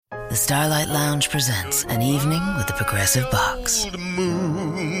the Starlight Lounge presents An Evening with the Progressive Box. Old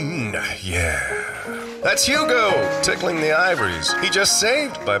moon, yeah. That's Hugo, tickling the ivories. He just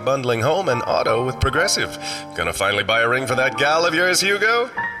saved by bundling home and auto with Progressive. Gonna finally buy a ring for that gal of yours, Hugo?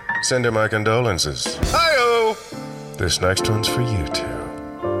 Send her my condolences. Hi-oh! This next one's for you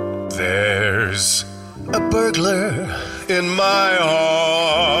two. There's a burglar in my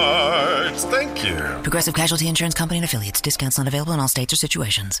heart. Thank you. Progressive Casualty Insurance Company and Affiliates. Discounts not available in all states or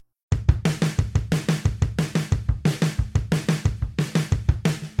situations.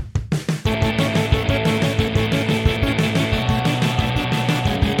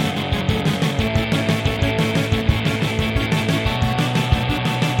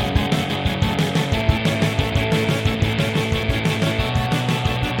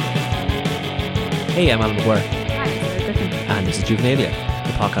 Hey, I'm Alan McGuire. Hi, I'm Sarah Griffin. And this is Juvenalia,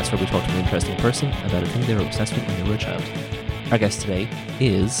 the podcast where we talk to an interesting person about a thing they were obsessed with when they were a child. Our guest today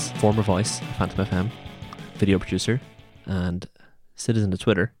is former voice of Phantom FM, video producer, and citizen of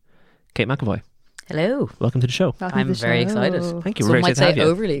Twitter, Kate McAvoy. Hello. Welcome to the show. Welcome to I'm the very show. excited. Thank you. Some We're might excited to have say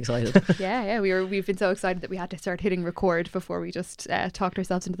you. overly excited. Yeah, we've been so excited that we had to start hitting record before we just talked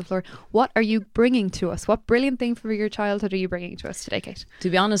ourselves into the floor. What are you bringing to us? What brilliant thing for your childhood are you bringing to us today, Kate? To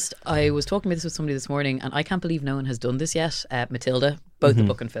be honest, I was talking about this with somebody this morning and I can't believe no one has done this yet. Matilda, both the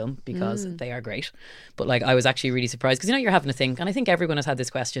book and film, because they are great. But like, I was actually really surprised because, you know, you're having to think, and I think everyone has had this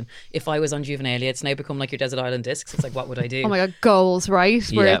question. If I was on Juvenalia, it's now become like your Desert Island Discs. It's like, what would I do? Oh my God, goals, right?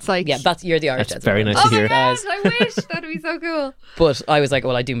 Where Yeah. it's like... Yeah, you're the Irish That's Desert very Island nice to Oh hear. my God, Guys. I wish. That'd be so cool. But I was like,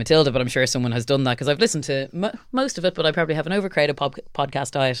 well, I do Matilda, but I'm sure someone has done that because I've listened to most of it, but I probably have an overcrowded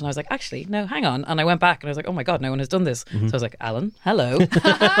podcast diet. And I was like, actually, no, hang on. And I went back and I was like, oh my God, no one has done this. So I was like, Alan, hello.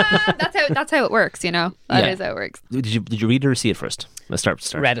 That's how it works, you know? That Yeah. is how it works. Did you read it or see it first? Let's start.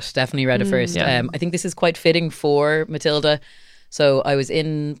 Definitely read it first. Yeah. I think this is quite fitting for Matilda. So I was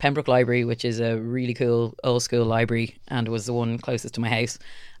in Pembroke Library, which is a really cool old school library, and was the one closest to my house.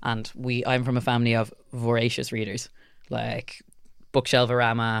 And I'm from a family of voracious readers, like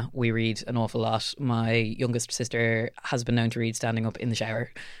bookshelf-orama. We read an awful lot. My youngest sister has been known to read standing up in the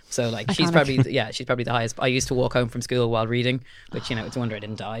shower. So like she's probably the highest. I used to walk home from school while reading, which, you know, it's a wonder I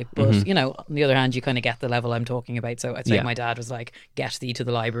didn't die. But you know, on the other hand, you kind of get the level I'm talking about. So I'd say Yeah. my dad was like, "Get thee to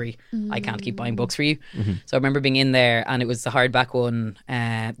the library. I can't keep buying books for you." So I remember being in there, and it was the hardback one,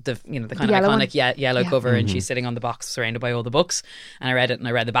 the kind of yellow iconic one? yellow cover, and she's sitting on the box surrounded by all the books. And I read it, and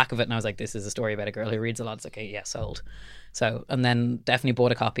I read the back of it, and I was like, "This is a story about a girl who reads a lot." It's like, okay, yeah, sold. So, and then definitely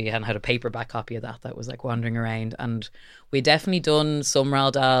bought a copy and had a paperback copy of that was like wandering around. And we definitely done some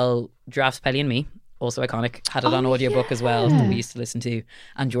Roald Dahl, Giraffes, Pelly and Me, also iconic. Had it on audiobook as well that we used to listen to,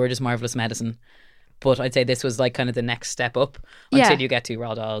 and George's Marvellous Medicine. But I'd say this was like kind of the next step up until you get to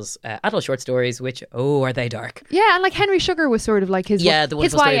Roald Dahl's adult short stories, which, oh, are they dark? Yeah, and like Henry Sugar was sort of like his The his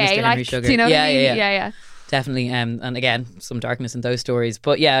Wonderful Story of YA, Mr. like, Henry Sugar. do you know what I mean? Yeah. Yeah. Definitely, and again, some darkness in those stories.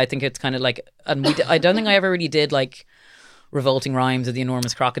 But yeah, I think it's kind of like, and I don't think I ever really did like Revolting Rhymes or The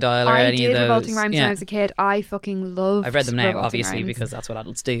Enormous Crocodile or I any did of those. Revolting Rhymes when I was a kid. I fucking loved I've read them now, Revolting obviously, Rhymes. because that's what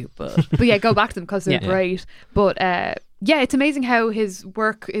adults do. But But yeah, go back to them because they're Yeah. great. But yeah, it's amazing how his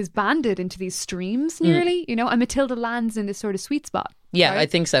work is banded into these streams nearly, you know, and Matilda lands in this sort of sweet spot. yeah, right? I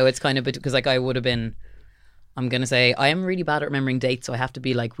think so. It's kind of because like I would have been. I'm going to say I am really bad at remembering dates, so I have to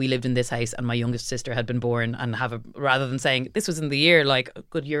be like, we lived in this house and my youngest sister had been born, and rather than saying this was in the year, like a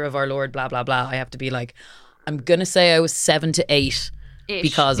good year of our Lord, blah, blah, blah, I have to be like, I'm going to say I was 7 to 8 Ish,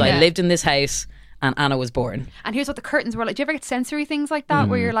 because I yeah. lived in this house and Anna was born. And here's what the curtains were like. Do you ever get sensory things like that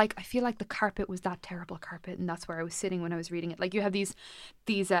where you're like, I feel like the carpet was that terrible carpet and that's where I was sitting when I was reading it. Like you have these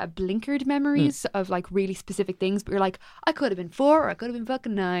blinkered memories of like really specific things, but you're like, I could have been 4 or I could have been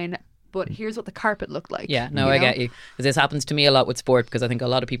fucking 9. But here's what the carpet looked like. Yeah, no, you I know? get you. Because this happens to me a lot with sport, because I think a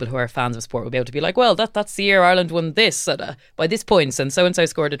lot of people who are fans of sport will be able to be like, well, that's the year Ireland won this by this points and so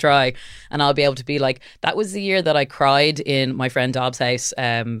scored a try. And I'll be able to be like, that was the year that I cried in my friend Dobbs' house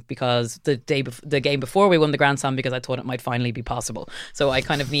because the game before we won the Grand Slam, because I thought it might finally be possible. So I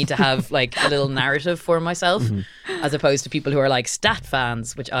kind of need to have like a little narrative for myself as opposed to people who are like stat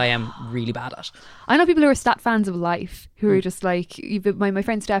fans, which I am really bad at. I know people who are stat fans of life who are just like, my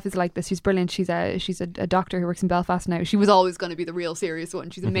friend Steph is like this. She's brilliant. She's a doctor who works in Belfast now. She was always going to be the real serious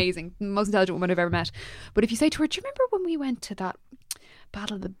one. She's amazing. Most intelligent woman I've ever met. But if you say to her, do you remember when we went to that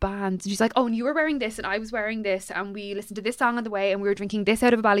Battle of the Bands? And she's like, oh, and you were wearing this and I was wearing this and we listened to this song on the way and we were drinking this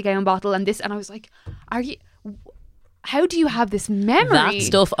out of a Ballygowan bottle and this. And I was like, how do you have this memory? That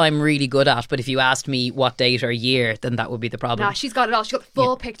stuff I'm really good at, but if you asked me what date or year, then that would be the problem. Nah, she's got it all. She's got the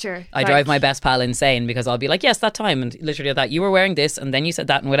full picture. I drive my best pal insane because I'll be like, yes, that time, and literally that you were wearing this and then you said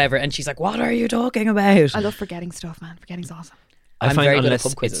that and whatever, and she's like, what are you talking about? I love forgetting stuff, man. Forgetting's awesome. I'm find very good at unless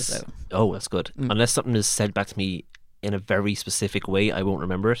pub quizzes, it's- though. Oh, that's good. Unless something is said back to me in a very specific way, I won't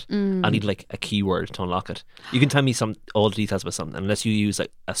remember it. I need like a keyword to unlock it. You can tell me all the details about something. Unless you use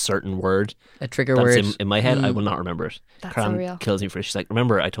like a certain word A trigger that's word. in my head, I will not remember it. That's Karen surreal. kills me for it. She's like,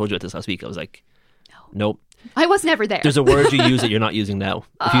 remember I told you about this last week? I was like, nope. I was never there. There's a word you use that you're not using now.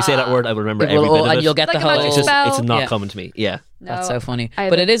 If you say that word, I will remember It will every bit all- of and it. you'll get Like the a magic whole. It's just spell. it's not Yeah. coming to me. Yeah. That's No, so funny. I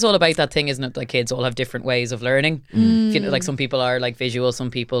But have- it is all about that thing, isn't it? Like kids all have different ways of learning. You know, like some people are like visual, some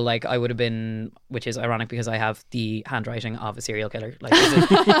people like I would have been, which is ironic because I have the handwriting of a serial killer. Like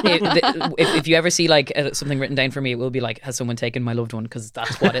if you ever see like something written down for me, it will be like, has someone taken my loved one? Because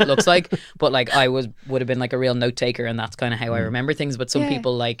that's what it looks like. But like I would have been like a real note taker, and that's kind of how I remember things. But some Yeah.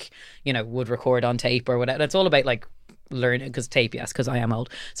 people like, you know, would record on tape or whatever. It's all about like learning, because tape, yes, because I am old,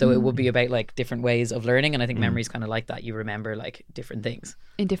 so it would be about like different ways of learning, and I think memory's kind of like that. You remember like different things.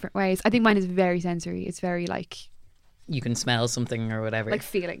 in different ways. I think mine is very sensory. It's very like You can smell something or whatever.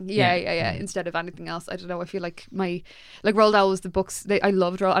 feeling. Yeah. Instead of anything else. I don't know. I feel like Roald Dahl was the books. I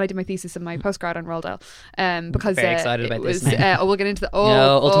loved Roald, and I did my thesis and my postgrad on Roald Dahl. Because Very excited about it this was, now. we'll get into the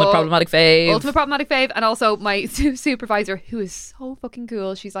Ultimate problematic fave. Ultimate problematic fave, and also my supervisor, who is so fucking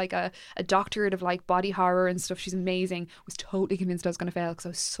cool. She's like a doctorate of like body horror and stuff. She's amazing. Was totally convinced I was going to fail because I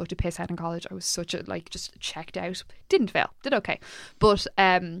was such a pisshead in college. I was such a like just checked out. Didn't fail. Did okay, but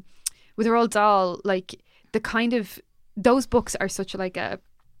with Roald Dahl, like the kind of those books are such like a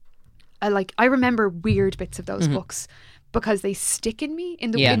like I remember weird bits of those books because they stick in me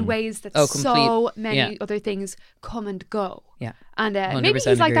in Yeah. in ways that Oh, so complete- many yeah. other things come and go. Yeah. And maybe 100%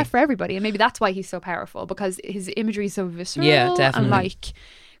 he's like agree. that for everybody, and maybe that's why he's so powerful, because his imagery is so visceral Yeah, definitely. and like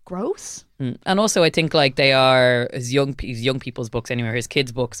gross. And also, I think like they are his young people's books anyway, his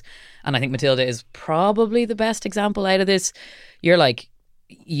kids' books, and I think Matilda is probably the best example out of this. You're like,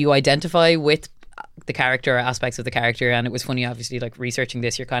 you identify with the character or aspects of the character, and it was funny, obviously, like researching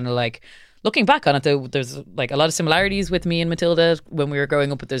this. You're kind of like looking back on it, though. There's like a lot of similarities with me and Matilda when we were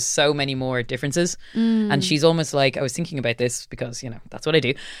growing up, but there's so many more differences. And she's almost like, I was thinking about this because, you know, that's what I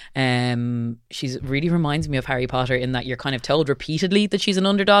do. She's really reminds me of Harry Potter in that you're kind of told repeatedly that she's an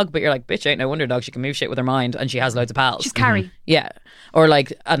underdog, but you're like, bitch ain't no underdog. She can move shit with her mind, and she has loads of pals. She's Carrie. Yeah. Or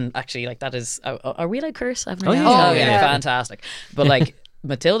like, and actually, like that is, are we like curse? I've never yeah. asked. Oh, yeah. Fantastic. But like,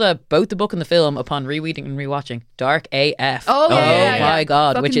 Matilda, both the book and the film, upon rereading and rewatching, dark AF. Oh, yeah, my yeah.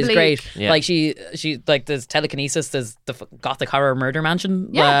 god, Fucking which is bleak. great. Yeah. Like she like there's telekinesis, there's the gothic horror murder mansion.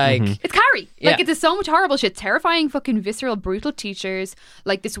 Yeah. Like It's Carrie. Yeah. Like it's so much horrible shit. Terrifying, fucking visceral, brutal teachers.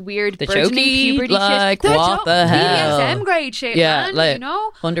 Like this weird The burgeoning chokey, puberty like, shit. what the hell? BDSM grade shit, yeah, man. like You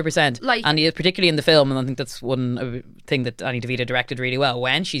know? 100%. Like- and particularly in the film, and I think that's one thing that Annie DeVito directed really well.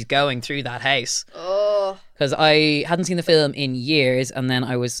 When she's going through that house, because I hadn't seen the film in years, and then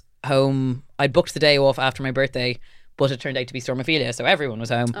I was home. I booked the day off after my birthday, but it turned out to be Stormophilia, so everyone was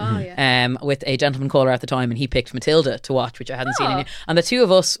home. With a gentleman caller at the time, and he picked Matilda to watch, which I hadn't seen in years. And the two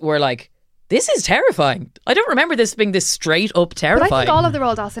of us were like, this is terrifying. I don't remember this being this straight up But terrifying. I think all of the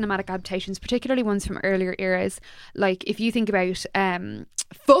Roald Dahl cinematic adaptations, particularly ones from earlier eras, like if you think about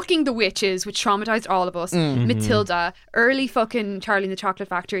fucking the witches, which traumatized all of us, Matilda, early fucking Charlie and the Chocolate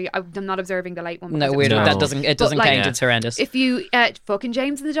Factory. I'm not observing the late one. no, because it was weird. No. That doesn't. It doesn't like- count. Yeah. It's horrendous. If you fucking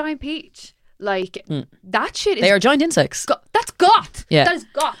James and the Giant Peach, like that shit is They are giant insects. that's goth. Yeah. That is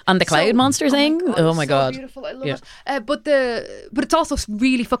goth. And the cloud monster thing? Oh my it's God. so beautiful. I love Yeah. it. But it's also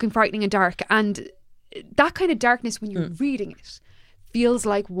really fucking frightening and dark. And that kind of darkness when you're reading it feels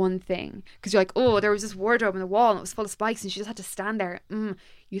like one thing, because you're like, oh, there was this wardrobe on the wall and it was full of spikes and she just had to stand there.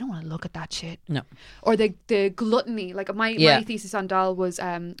 You don't want to look at that shit. No. Or the gluttony. Like my thesis on Dahl was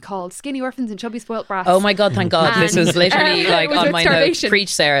called Skinny Orphans and Chubby Spoilt Brats. Oh my God, thank God. This And- was literally it like was on about my notes. starvation.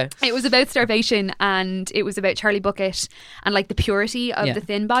 Preach, Sarah. It was about starvation, and it was about Charlie Bucket and like the purity of Yeah. the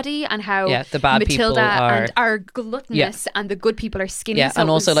thin body, and how Yeah, the bad people Matilda are- are gluttonous and the good people are skinny. Yeah, So and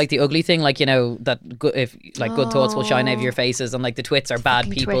it also was- like the ugly thing, like, you know, that if like good thoughts will shine out of your faces, and like the twits are bad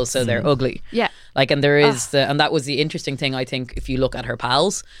Fucking people, twits. so they're ugly. Yeah. Like, and there is and that was the interesting thing, I think, if you look at her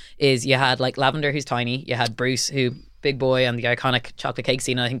pals, is you had like Lavender, who's tiny, you had Bruce, who big boy, and the iconic chocolate cake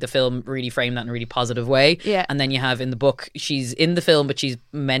scene. And I think the film really framed that in a really positive way. Yeah. And then you have in the book, she's in the film, but she's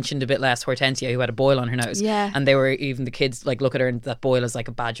mentioned a bit less, Hortensia, who had a boil on her nose. Yeah. And they were, even the kids like look at her, and that boil is like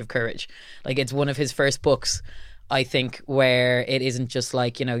a badge of courage. Like, it's one of his first books, I think, where it isn't just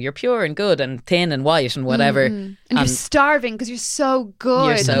like, you know, you're pure and good and thin and white and whatever. and you're starving because you're so good.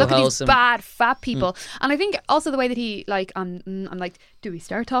 You're so and look wholesome. at these bad fat people. And I think also the way that he like on like Do we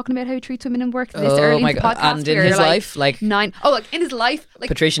start talking about how he treats women in work this Oh early my in the God. podcast? And in We're his life, like 9. Oh, like in his life, like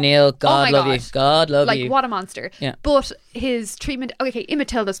Patricia Neal, God my love you. God. God love like you. what a monster. Yeah. But his treatment, okay, in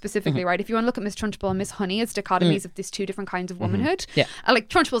Matilda specifically, right? If you want to look at Miss Trunchbull and Miss Honey as dichotomies of these two different kinds of womanhood, Yeah. like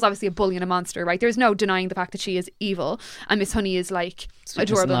Trunchbull's obviously a bully and a monster, right? There's no denying the fact that she is evil, and Miss Honey is like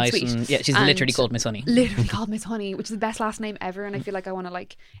adorable and Nice sweet. and- yeah, she's And literally called Miss Honey. Literally called Miss Honey, which is the best last name ever, and I feel like I want to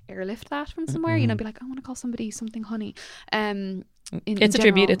like airlift that from somewhere. You know, be like, I want to call somebody something Honey. It's a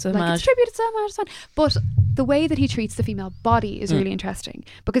tribute, it's a homage. It's a tribute, it's a homage, it's fine. But the way that he treats the female body is really interesting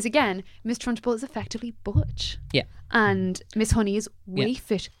because again, Miss Trunchbull is effectively butch. Yeah. And Miss Honey is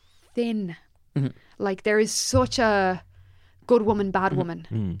waif-it, thin. Like there is such a good woman, bad woman.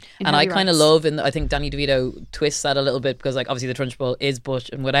 in And how I he kind of writes. love, and I think Danny DeVito twists that a little bit because, like, obviously the Trunchbull is butch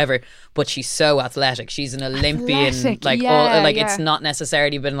and whatever, but she's so athletic. She's an Olympian. Athletic, Like, yeah, it's yeah. not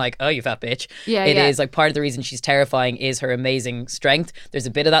necessarily been like, oh, you fat bitch. Yeah, It yeah. is like part of the reason she's terrifying is her amazing strength. There's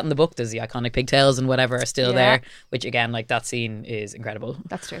a bit of that in the book. There's the iconic pigtails and whatever are still Yeah. there, which again, like that scene is incredible.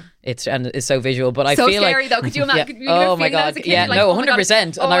 That's true. It's so visual, but I So feel scary like though. Could you imagine? Could you have oh my feeling that god! as a kid? Yeah, Like, no, oh my God.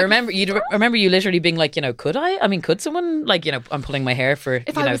 100%. Oh, And I I remember you literally being like, you know, could I? I mean, could someone like, you know, I'm pulling my hair for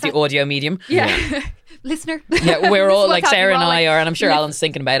If you I know was the that- audio medium. Yeah. Listener. Yeah, we're This all is like what's Sarah happening. and We're all I like, are, and I'm sure lift- Alan's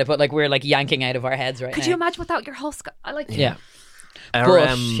thinking about it, but like we're like yanking out of our heads right Could now. you imagine without your whole I like Yeah. Our,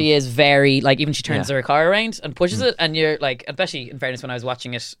 But she is very like even she turns Yeah. her car around and pushes it, and you're like, especially in fairness, when I was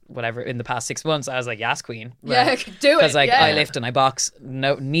watching it, whatever in the past 6 months, I was like, yes, queen, Yeah, do it. because like yeah. I lift and I box,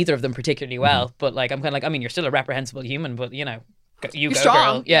 no, neither of them particularly well, but like I'm kind of like, I mean, you're still a reprehensible human, but you know, You're go strong.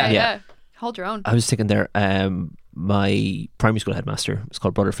 girl, yeah. Yeah. Hold your own. I was thinking there, my primary school headmaster was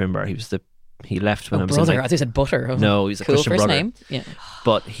called Brother Finbar. He left when I was Brother, in I thought you said butter. Oh, No, he's a cool Christian first brother. name. Yeah,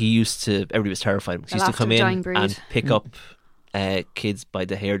 but he used to, everybody was terrified of him. He used to laughter come of in dying breed. and pick up kids by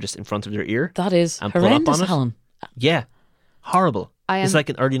the hair just in front of their ear. that is And pull up horrendous, on it. Helen. Yeah, horrible. I It's am- like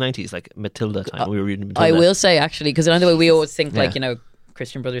in early 90s, like Matilda time. We were reading Matilda. I will say actually, because I know the way we always think like, Yeah. you know,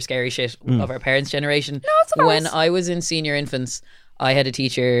 Christian brother scary shit of our parents' generation. it's not When ours. I was in senior infants, I had a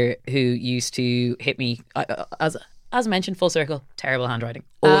teacher who used to hit me as mentioned, full circle, terrible handwriting.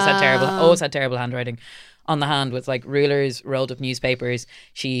 Always had terrible handwriting on the hand with like rulers, rolled up newspapers.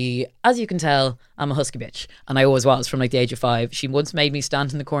 She, as you can tell, I'm a husky bitch, and I always was from like the age of 5. She once made me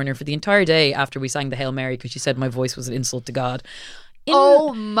stand in the corner for the entire day after we sang the Hail Mary because she said my voice was an insult to God.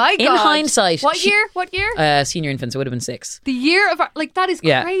 Oh my God. In hindsight, What year? What year? Senior infants, it would have been 6. The year of our, like that is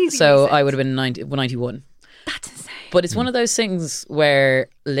Yeah, crazy. so Lisa. I would have been 91. That's insane. But it's one of those things where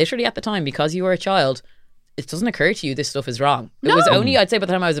literally at the time, because you were a child, it doesn't occur to you this stuff is wrong. It was only, I'd say, by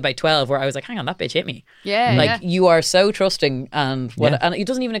the time I was about 12 where I was like, hang on, that bitch hit me. Yeah, Like yeah. you are so trusting, and Yeah. and it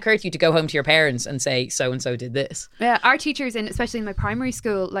doesn't even occur to you to go home to your parents and say so and so did this. Yeah, our teachers, especially in my primary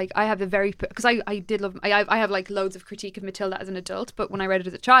school, like I have a very, because I did love, I have like loads of critique of Matilda as an adult, but when I read it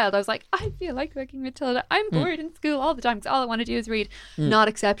as a child, I was like, I feel like making Matilda. I'm bored in school all the time because all I want to do is read. Not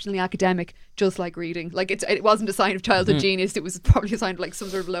exceptionally academic, just like reading. Like it wasn't a sign of childhood genius. It was probably a sign of like some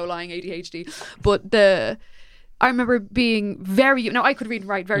sort of low-lying ADHD. But I remember being very, I could read and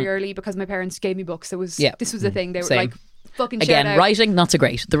write very early because my parents gave me books. So this was the thing. They were Same. like, fucking Again, shout out. writing, not so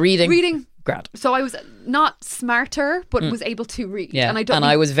great. The reading, grand. So I was not smarter, but was able to read. Yeah, And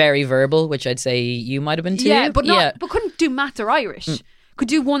I was very verbal, which I'd say you might have been too. Yeah, but not, but couldn't do maths or Irish. Could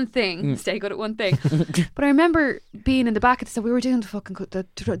do one thing, stay good at one thing. But I remember being in the back of the, so we were doing the fucking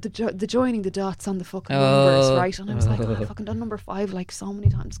the joining the dots on the fucking numbers, right? And I was like, oh, I've fucking done number 5 like so many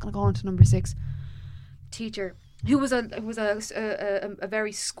times. Just gonna go on to number 6. Teacher, who was a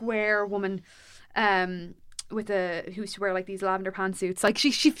very square woman, with who used to wear like these lavender pantsuits. Like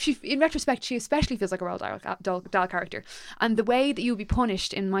she in retrospect, she especially feels like a Roald Dahl character. And the way that you would be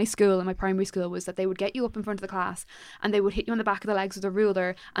punished in my school, in my primary school, was that they would get you up in front of the class and they would hit you on the back of the legs with a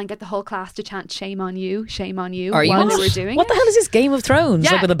ruler and get the whole class to chant "Shame on you, shame on you" Are you while in- they were doing what it. the hell is this Game of Thrones?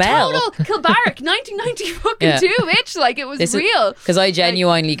 Like with a bell? Total Kilbarrack, 1990 fucking Yeah. 2, bitch. Like it was real. Because I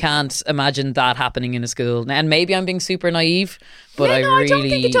genuinely can't imagine that happening in a school. And maybe I'm being super naive, but no, I I really don't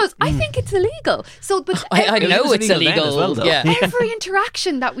think it does. I think it's illegal. So, but I every- know It was it's illegal then illegal. as well, though. Yeah. every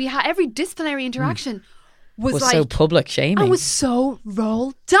interaction that we had, every disciplinary interaction was Was like so public shaming. I was so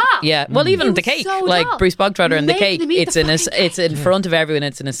rolled up. Yeah, well, even It the was cake, so like dull. Bruce Bogtrotter and the Making cake, them eat it's the in fucking it's in front of everyone.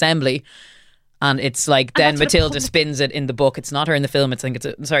 It's an assembly, and it's like then that's what a Matilda public- spins it in the book. It's not her in the film. It's, I think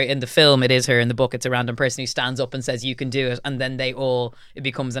it's sorry, in the film it is her. In the book, it's a random person who stands up and says, "You can do it," and then it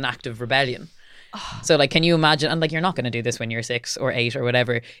becomes an act of rebellion. So like, can you imagine? And like, you're not going to do this when you're 6 or 8 or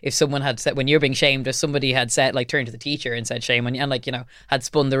whatever. If someone had said, when you're being shamed, if somebody had said, like, turned to the teacher and said shame on you, and like, you know, had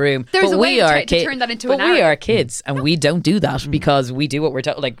spun the room. There's but a way we are to turn that into but an we arrow. are kids, and we don't do that because we do what we're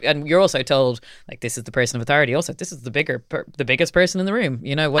told. Like, and you're also told, like, this is the person of authority. Also, this is the biggest person in the room.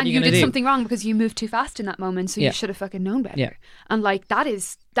 You know, what and are you you going to did do? something wrong because you moved too fast in that moment, so Yeah. you should have fucking known better. Yeah. And like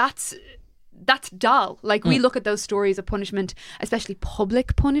that's dull. Like we look at those stories of punishment, especially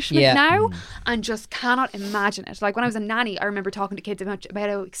public punishment Yeah. now, and just cannot imagine it. Like when I was a nanny, I remember talking to kids about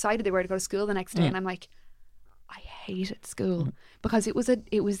how excited they were to go to school the next day, and I'm like, I hated school because it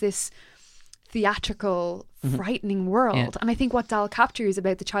was this theatrical, frightening world. Yeah. And I think what Dahl captures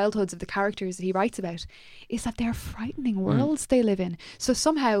about the childhoods of the characters that he writes about is that they're frightening worlds they live in. So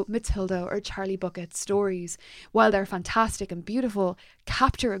somehow Matilda or Charlie Bucket's stories, while they're fantastic and beautiful,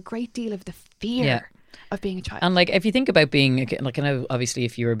 capture a great deal of the fear Yeah. of being a child. And like, if you think about being like, I know obviously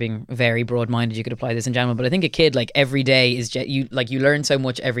if you were being very broad-minded, you could apply this in general, but I think a kid, like, every day is you learn so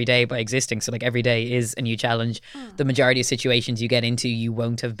much every day by existing. So like, every day is a new challenge. The majority of situations you get into, you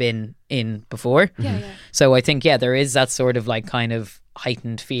won't have been in before. Yeah. So I think, there is that sort of like kind of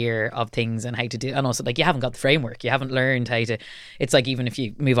heightened fear of things and how to do, and also like, you haven't got the framework, you haven't learned how to. It's like, even if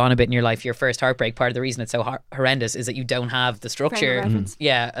you move on a bit in your life, your first heartbreak, part of the reason it's so horrendous is that you don't have the Frame structure, of reference.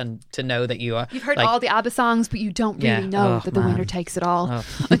 and to know that you are. You've heard like, all the ABBA songs, but you don't really Yeah. know Oh, that the man. winner takes it all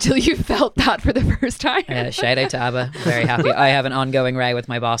until you felt that for the first time. Shout out to ABBA. Very happy. I have an ongoing row with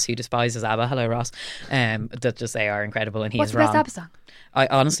my boss who despises ABBA. Hello, Ross. That just, they are incredible, and he's What's the wrong. best ABBA song? I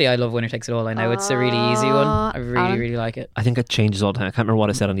honestly, I love Winner Takes It All. I know it's a really easy one. I really, Alan? really like it. I think it changes all the time. I can't remember what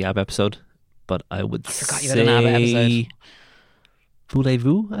I said on the ABBA episode, but I would forgot you say had an ABBA episode.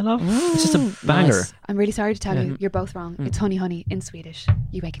 Voulez-vous, I love. It's just a banger. Nice. I'm really sorry to tell you, you're both wrong. It's Honey Honey in Swedish.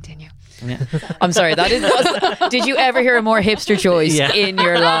 You may continue. Yeah. I'm sorry. That is. Did you ever hear a more hipster choice Yeah. in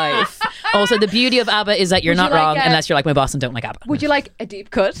your life? Also, the beauty of ABBA is that you're Would you not like wrong a- unless you're like my boss and don't like ABBA. Would you like a deep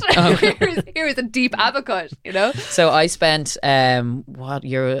cut? Here is a deep ABBA cut, you know? So I spent what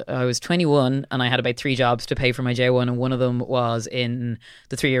year? I was 21 and I had about 3 jobs to pay for my J1, and one of them was in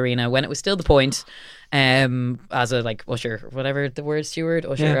the 3 Arena when it was still the Point. As a like usher, whatever the word, steward,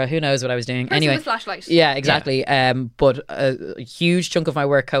 usher, Yeah. who knows what I was doing. Person Anyway, with flashlight. yeah, exactly. But a huge chunk of my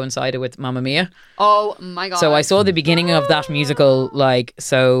work coincided with Mamma Mia. Oh my god. So I saw the beginning of that musical like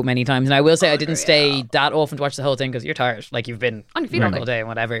so many times, and I will say I didn't stay that often to watch the whole thing because you're tired, like you've been On your feet all work all day and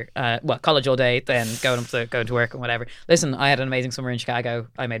whatever. College all day, then going to work and whatever. Listen, I had an amazing summer in Chicago.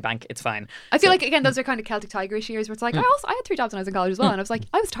 I made bank. It's fine. I feel like again those are kind of Celtic Tigerish years where it's like I had 3 jobs when I was in college as well, and I was like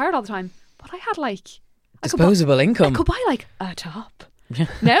I was tired all the time, but I had like Disposable I income. could buy like a top.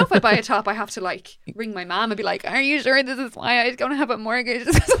 Now if I buy a top, I have to like ring my mom and be like, "Are you sure this is why I don't have a mortgage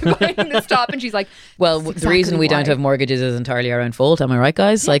because I'm buying this top?" And she's like, Well, "That's the reason we exactly don't why." have mortgages is entirely our own fault. Am I right,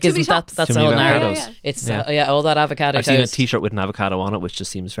 guys? Yeah, Like, too many isn't that shops. that's Too the many whole narrative? avocados. It's Yeah. all that avocado I've seen a toast. t-shirt with an avocado on it, which just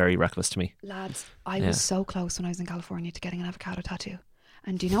seems very reckless to me. Lads, I Yeah. was so close when I was in California to getting an avocado tattoo.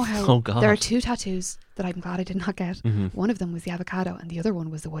 And do you know how Oh, God. there are 2 tattoos that I'm glad I did not get? Mm-hmm. One of them was the avocado and the other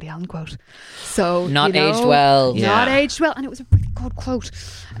one was the Woody Allen quote. So Not you know, aged well. Not Yeah. aged well, and it was a really good quote.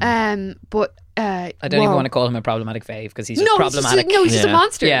 But I don't even want to call him a problematic fave because he's just no, problematic. he's just a Yeah.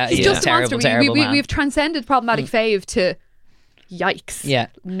 monster. Yeah, he's he's just a a monster. terrible man. We've transcended problematic fave to yikes. Yeah.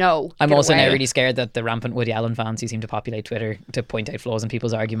 No. I'm get also away. now really scared that the rampant Woody Allen fans who seem to populate Twitter to point out flaws in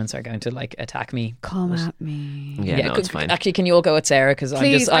people's arguments are going to like attack me. Come at me. Yeah, no, it's fine. Actually, can you all go at Sarah because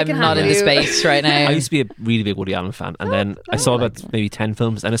Please, I I'm can not in the handle you. space right now. I used to be a really big Woody Allen fan, and then I saw about maybe 10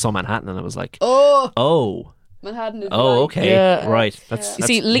 films, and I saw Manhattan, and I was like, oh, Manhattan is okay, Yeah. right. That's You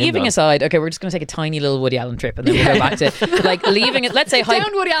see, him leaving done. aside, okay, we're just going to take a tiny little Woody Allen trip and then we'll go back to like leaving it. Let's say down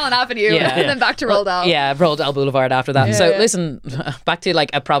Woody Allen Avenue Yeah. and then back to Roald Dahl. Yeah, Roald Dahl Boulevard after that. So yeah. listen, back to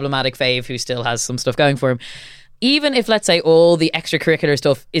like a problematic fave who still has some stuff going for him. Even if, let's say, all the extracurricular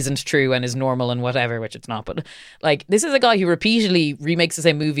stuff isn't true and is normal and whatever, which it's not, but like this is a guy who repeatedly remakes the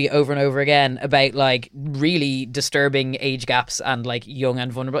same movie over and over again about like really disturbing age gaps and like young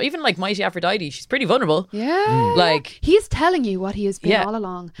and vulnerable. Even like Mighty Aphrodite, she's pretty vulnerable. Yeah. Like, He's telling you what he has been Yeah. all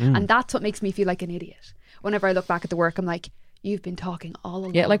along. And that's what makes me feel like an idiot. Whenever I look back at the work, I'm like, you've been talking all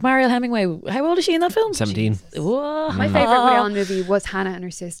along. yeah, like Mariel Hemingway. How old is she in that film? 17. Whoa. My favourite Woody Allen movie was Hannah and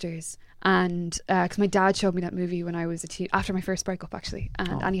Her Sisters. And because my dad showed me that movie when I was after my first breakup, actually,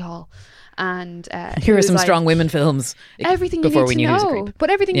 and Annie Hall. And Here it are was some like, strong women films. everything before you we need knew to he was a know. creep.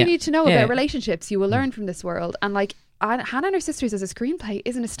 But everything Yeah. you need to know Yeah. about relationships, you will learn from this world. And like Hannah and Her Sisters as a screenplay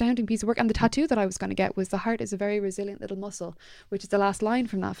is an astounding piece of work. And the tattoo that I was going to get was "The heart is a very resilient little muscle," which is the last line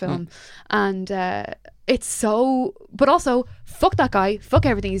from that film. And it's so, but also fuck that guy, fuck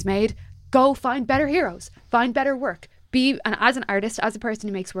everything he's made. Go find better heroes, find better work. and as an artist, as a person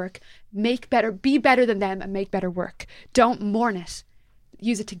who makes work, be better than them and make better work. Don't mourn it.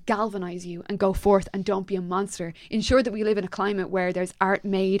 Use it to galvanize you and go forth, and don't be a monster. Ensure that we live in a climate where there's art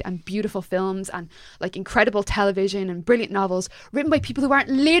made and beautiful films and like incredible television and brilliant novels written by people who aren't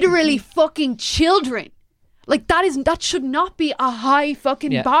literally fucking children. Like that should not be a high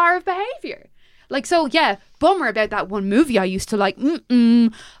fucking bar of behavior. Like, so yeah, bummer about that one movie I used to like.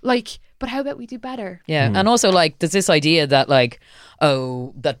 Like, but how about we do better? Yeah, and also like there's this idea that like,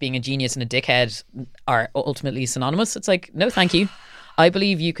 oh, that being a genius and a dickhead are ultimately synonymous. It's like, no, thank you. I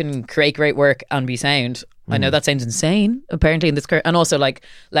believe you can create great work and be sound. I know that sounds insane, apparently, in this and also like,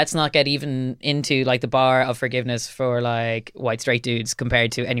 let's not get even into like the bar of forgiveness for like white straight dudes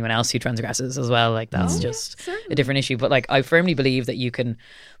compared to anyone else who transgresses as well. Like that's just a different issue. But like, I firmly believe that you can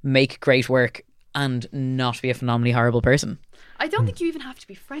make great work and not be a phenomenally horrible person. I don't think you even have to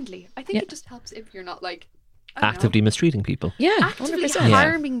be friendly. I think it just helps if you're not like, I don't Actively mistreating people. Yeah, actively 100%.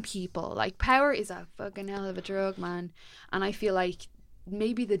 harming people. Like, power is a fucking hell of a drug, man. And I feel like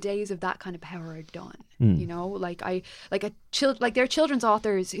maybe the days of that kind of power are done. You know, like there are children's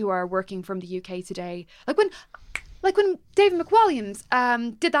authors who are working from the UK today. Like when David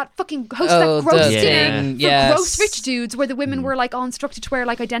McWilliams did that fucking that gross dinner for gross rich dudes, where the women were like all instructed to wear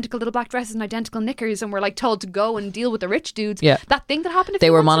like identical little black dresses and identical knickers, and were like told to go and deal with the rich dudes. Yeah, that thing that happened.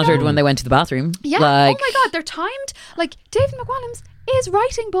 They were monitored when they went to the bathroom. Yeah. Like, oh my god, they're timed. Like, David McWilliams is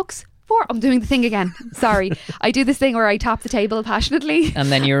writing books. I'm doing the thing again. Sorry. I do this thing where I tap the table passionately. And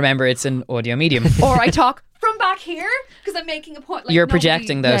then you remember it's an audio medium. Or I talk from back here because I'm making a point. Like, you're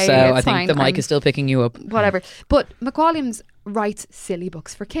projecting though, so I think the mic is still picking you up. Whatever. But McWilliams writes silly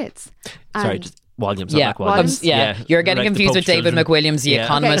books for kids. Sorry, just Williams. Yeah, Williams. You're getting confused with David McWilliams, the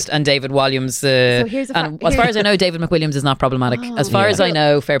economist, and David Williams. So as far as I know, David McWilliams is not problematic. As far as I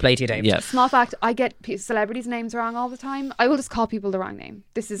know, fair play to you, Dave. Yeah. Small fact: I get celebrities' names wrong all the time. I will just call people the wrong name.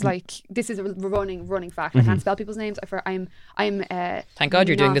 This is a running fact. I can't spell people's names. I'm. Thank God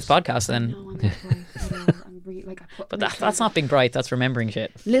you're doing this podcast then. No, I'm really, but that's not being bright. That's remembering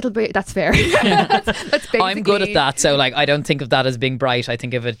shit. Little bit. That's fair. that's I'm good at that, so like I don't think of that as being bright. I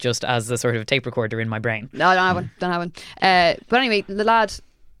think of it just as the sort of tape recorder in my brain. No, I don't have one. But anyway, the lad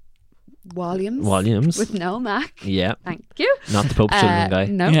Williams with no Mac. Yeah. Thank you. Not the Pope's children guy.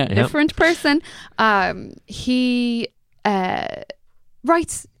 No, different person. He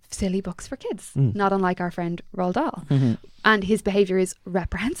writes silly books for kids, not unlike our friend Roald Dahl. And his behaviour is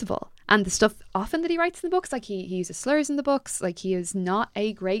reprehensible. And the stuff often that he writes in the books, like he uses slurs in the books, like he is not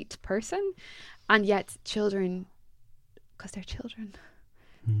a great person. And yet children, because they're children,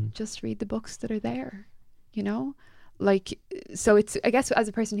 just read the books that are there, you know? Like, so it's, I guess as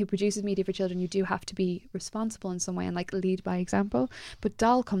a person who produces media for children, you do have to be responsible in some way and like lead by example. But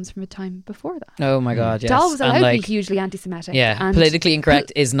Dahl comes from a time before that. Oh my God, yes. Dahl was allowed to be hugely anti-Semitic. Yeah, and politically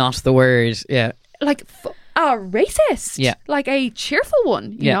incorrect is not the word. Yeah. Like a racist. Yeah. Like a cheerful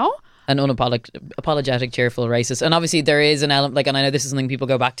one, you know? An unapologetic, cheerful racist. And obviously there is an element, like, and I know this is something people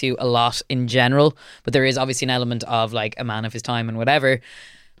go back to a lot in general, but there is obviously an element of like a man of his time and whatever.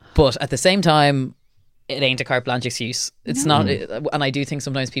 But at the same time, it ain't a carte blanche excuse. It's not, and I do think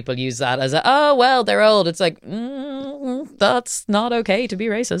sometimes people use that as oh well, they're old. It's like that's not okay to be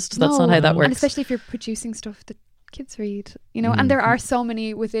racist. That's not how that works. And especially if you're producing stuff that kids read, you know. And there are so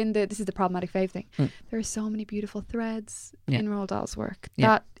many within this is the problematic fave thing. There are so many beautiful threads in Roald Dahl's work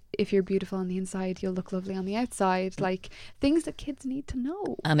that if you're beautiful on the inside, you'll look lovely on the outside. Like things that kids need to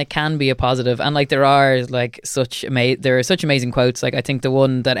know. And it can be a positive. And like there are like such amazing quotes. Like I think the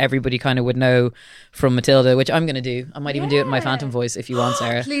one that everybody kind of would know from Matilda, which I'm going to do. I might even do it in my phantom voice if you want,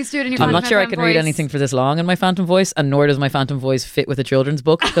 Sarah. Please do it in your I'm not sure I can read anything for this long in my phantom voice, and nor does my phantom voice fit with a children's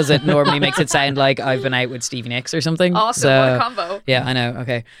book because it normally makes it sound like I've been out with Stevie Nicks or something. Awesome, what a combo. Yeah, I know.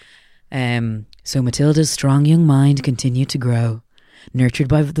 Okay. So Matilda's strong young mind continued to grow, nurtured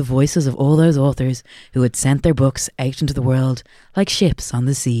by the voices of all those authors who had sent their books out into the world like ships on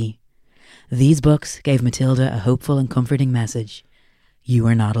the sea. These books gave Matilda a hopeful and comforting message. You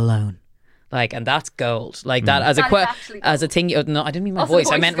are not alone. Like, and that's gold. Like that as a thing. No, I didn't mean my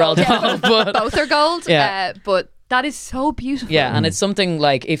voice. I meant Roald Dahl. But both are gold. Yeah. But that is so beautiful. Yeah, and it's something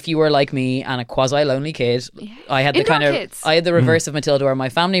like if you were like me and a quasi lonely kid, I had the reverse of Matilda, where my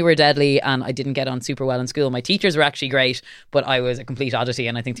family were deadly and I didn't get on super well in school. My teachers were actually great, but I was a complete oddity,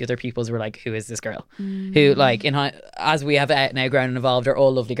 and I think the other pupils were like, "Who is this girl?" Who, like, as we have now grown and evolved, are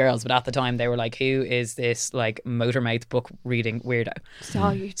all lovely girls, but at the time they were like, "Who is this like motormouth book reading weirdo?"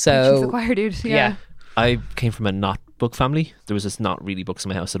 So the choir dude. Yeah. I came from a not book family. There was just not really books in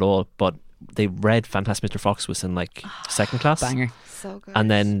my house at all, but they read Fantastic Mr. Fox was in like second class. Banger. So good.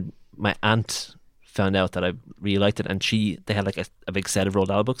 And then my aunt found out that I really liked it, and they had like a big set of Roald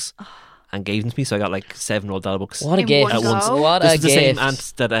Dahl books and gave them to me, so I got like 7 Roald Dahl books. What a In gift! one go? What This a is the gift! same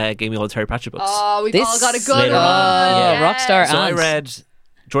aunt that gave me all the Terry Pratchett books. Oh, we've This all got a good later one. on, yeah. Rockstar So I aunt. read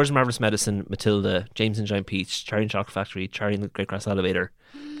George and Marvelous Medicine, Matilda, James and Giant Peach, Charlie and the Chocolate Factory, Charlie and the Great Grass Elevator.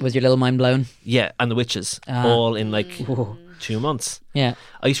 Was your little mind blown? Yeah, and The Witches, all in like 2 months. Yeah.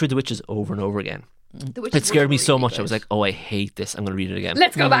 I used to read The Witches over and over again. The Witches It scared me was so really much. I good. was like, oh, I hate this. I'm going to read it again.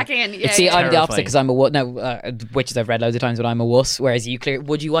 Let's go back in. Yeah, See, yeah. I'm the opposite Terrifying. because I'm a wuss. No, Witches I've read loads of times, but I'm a wuss. Whereas you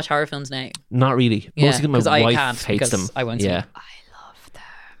would you watch horror films now? Not really. Yeah, Mostly because 'cause my I wife can't, hates because them. I won't see Yeah. them. I love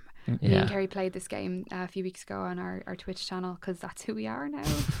them. Me Yeah. and Kerry played this game a few weeks ago on our Twitch channel because that's who we are now.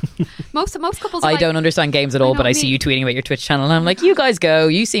 most couples. Are I like, don't understand games at all, know but I me. see you tweeting about your Twitch channel, and I'm like, you guys go.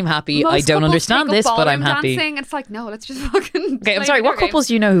 You seem happy. most I don't couples understand take up this, but I'm ballroom happy. Dancing, and it's like, no, let's just fucking. Okay, I'm play sorry. video What couples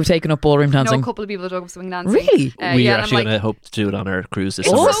do you know who've taken up ballroom games. No dancing? couple of people that took up swing dancing. Really? We are and actually I'm going to like, hope to do it on our cruise this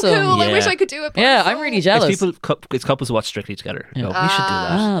it's summer. Awesome. so cool. I wish Yeah. I could do it. but Yeah, so- I'm really It's jealous. it's couples who watch Strictly together. No, we should do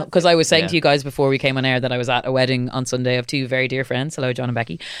that. Because I was saying Yeah. to you guys before we came on air that I was at a wedding on Sunday of 2 very dear friends. Hello, John and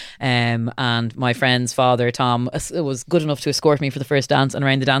Becky. And my friend's father, Tom, was good enough to escort me for the first dance and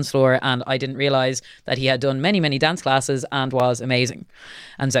around the dance floor. And I didn't realise that he had done many, many dance classes and was amazing.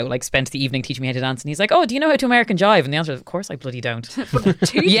 And so, like, spent the evening teaching me how to dance. And he's like, oh, do you know how to American Jive? And the answer is, of course, I bloody don't.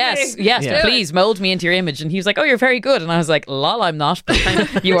 yes, Yeah. please mold me into your image. And he was like, oh, you're very good. And I was like, lol, I'm not.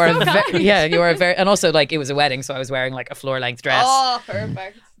 But you are you are a very, and also like it was a wedding, so I was wearing like a floor length dress. Oh,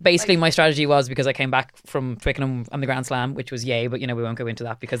 perfect. Basically, my strategy was because I came back from Twickenham on the Grand Slam, which was yay, but you know we won't go into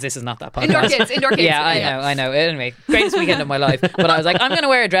that because this is not that podcast. Indoor kids. Yeah, I know. Anyway, greatest weekend of my life. But I was like, I'm going to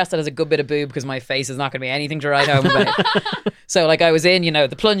wear a dress that has a good bit of boob because my face is not going to be anything to write home about. So like I was in,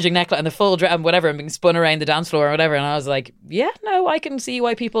 the plunging neckline and the full dress and whatever, and being spun around the dance floor or whatever, and I was like, yeah, no, I can see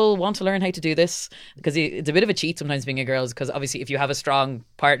why people want to learn how to do this because it's a bit of a cheat sometimes being a girl, because obviously if you have a strong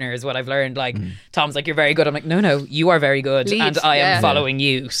partner is what I've learned. Like Tom's like, you're very good. I'm like, no, you are very good, Lead, and I am yeah. following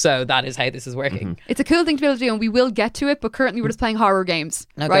you. So that is how this is working. It's a cool thing to be able to do, and we will get to it, but currently we're just playing horror games,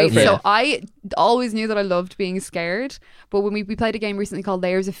 Now go right? for it. So I always knew that I loved being scared, but when we played a game recently called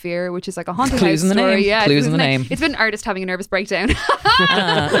Layers of Fear, which is like a haunted Clues house in the story. name. Yeah, Clues in the name. It's been an artist having a nervous breakdown. So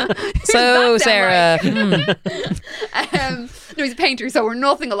That sound Sarah, No, he's a painter, so we're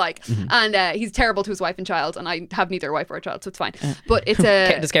nothing alike, and he's terrible to his wife and child, and I have neither a wife or a child, so it's fine. But it's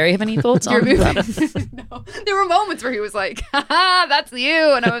a does Gary have any thoughts Your on movie. that? No. There were moments where he was like, haha, that's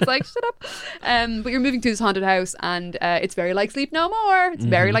you. And I was like, shut up. But you're moving through this haunted house, and it's very like Sleep No More. It's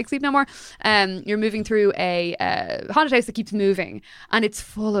very like Sleep No More. You're moving through a haunted house that keeps moving, and it's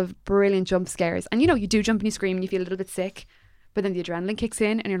full of brilliant jump scares. And you do jump and you scream and you feel a little bit sick, but then the adrenaline kicks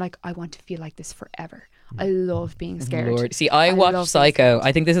in and you're like, I want to feel like this forever. I love being scared. Lord. See, I love watched being Psycho. scared.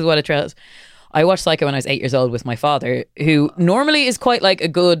 I think this is what it trails. I watched Psycho when I was 8 years old with my father, who normally is quite like a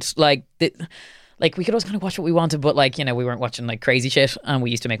good like we could always kind of watch what we wanted, but like we weren't watching like crazy shit, and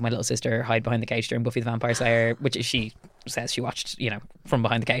we used to make my little sister hide behind the couch during Buffy the Vampire Slayer, which she says she watched from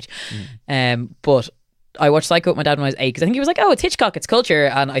behind the couch. But I watched Psycho with my dad when I was 8 because I think he was like, oh, it's Hitchcock, it's culture,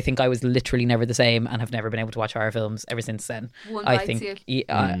 and I think I was literally never the same and have never been able to watch horror films ever since then. One I bites think you.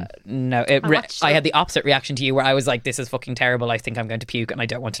 no, watched I it. had the opposite reaction to you where I was like, this is fucking terrible, I think I'm going to puke and I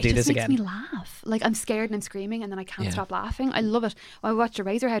don't want to do It this just makes again. me laugh. Like I'm scared and I'm screaming and then I can't Yeah. stop laughing. I love it. I watched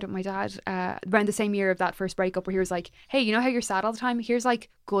Eraserhead with my dad around the same year of that first breakup, where he was like, hey, you know how you're sad all the time? Here's like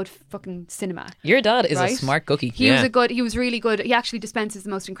good fucking cinema. Your dad is Right? a smart cookie. He was really good. He actually dispenses the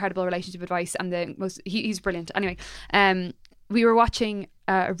most incredible relationship advice and he's brilliant. Anyway, we were watching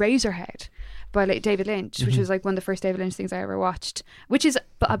Eraserhead by David Lynch, which was like one of the first David Lynch things I ever watched, which is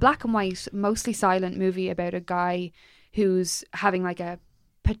a black and white, mostly silent movie about a guy who's having like a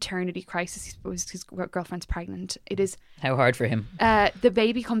paternity crisis. His girlfriend's pregnant. It is How hard for him. the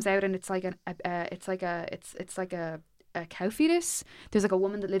baby comes out and it's like a cow fetus. There's like a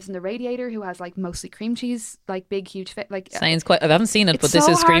woman that lives in the radiator who has like mostly cream cheese, like big huge like Sounds quite. I haven't seen it, it's but this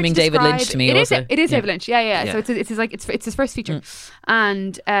so is screaming hard to David Lynch describe. to me. It is. Also. It is David Lynch. Yeah. Yeah. So it's his first feature,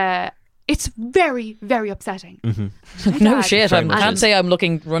 and it's very, very upsetting. My No dad- shit. I can't say I'm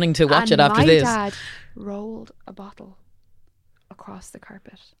running to watch it and after my this. dad rolled a bottle across the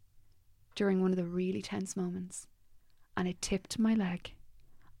carpet during one of the really tense moments, and it tipped my leg,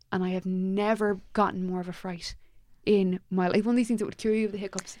 and I have never gotten more of a fright in my life. One of these things that would cure you of the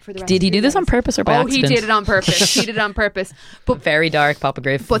hiccups for the rest. Did he of do your this on days. purpose or by Oh, accident? he did it on purpose. He did it on purpose. But Very dark, Papa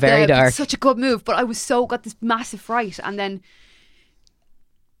Griff. but Very dark. it's such a good move. But I was got this massive fright, and then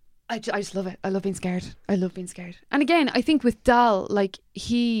I just love it. I love being scared. And again, I think with Dahl, like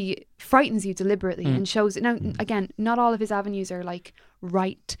he frightens you deliberately and shows it. Now, again, not all of his avenues are like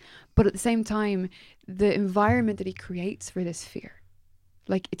right, but at the same time, the environment that he creates for this fear,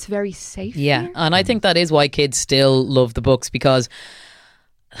 Like it's very safe. Yeah, here. and I think that is why kids still love the books, because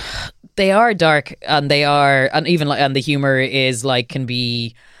they are dark, and even like, and the humor is like, can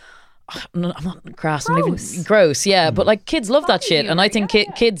be, I'm not crass, gross, yeah, but like kids love that shit, and I think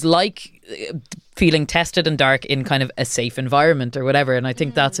kids like feeling tested and dark in kind of a safe environment or whatever, and I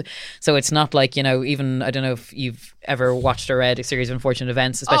think that's, so it's not like, you know, even, I don't know if you've ever watched or read A Series of Unfortunate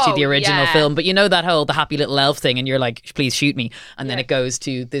Events, especially the original film, but you know that whole the happy little elf thing, and you're like, please shoot me, and then it goes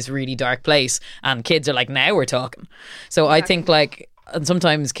to this really dark place, and kids are like, now we're talking. So I think like, and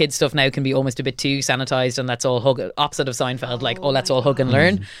sometimes kids stuff now can be almost a bit too sanitized, and let's all hug, opposite of Seinfeld, like, let's all hug and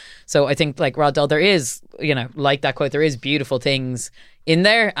learn. So I think like Rod Dahl, there is, you know, like that quote, there is beautiful things in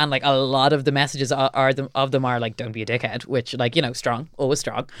there, and like a lot of the messages of them are like, don't be a dickhead, which, like, you know, strong, always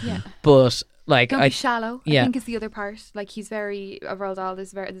strong, but like don't be shallow. Yeah. I think is the other part. Like he's very, Roald Dahl,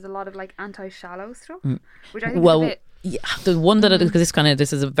 there's a lot of like anti-shallow stuff, which I think is a bit. Yeah, the one that because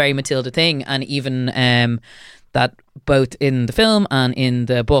this is a very Matilda thing, and even that both in the film and in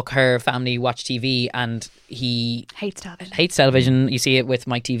the book, her family watch TV, and he hates television. You see it with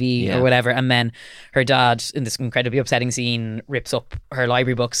Mike TV or whatever, and then her dad, in this incredibly upsetting scene, rips up her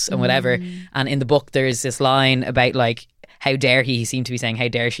library books and whatever. And in the book, there's this line about like, how dare he seemed to be saying, how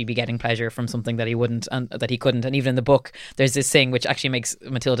dare she be getting pleasure from something that he wouldn't and that he couldn't. And even in the book, there's this thing which actually makes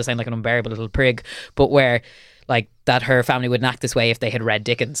Matilda sound like an unbearable little prig, but where like that her family wouldn't act this way if they had read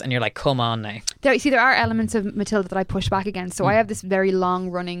Dickens, and you're like, come on now. There are elements of Matilda that I push back against. So I have this very long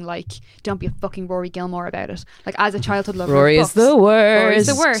running like, don't be a fucking Rory Gilmore about it. Like as a childhood lover, Rory is the worst. Rory is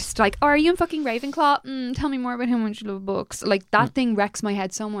the worst. Like, are you in fucking Ravenclaw? Tell me more about him when you love books. Like that thing wrecks my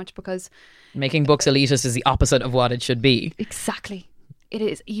head so much, because making books elitist is the opposite of what it should be. Exactly. It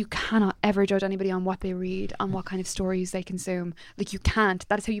is. You cannot ever judge anybody on what they read, on what kind of stories they consume. Like you can't.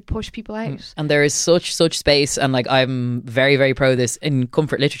 That is how you push people out. And there is such space, and like I'm very, very pro this in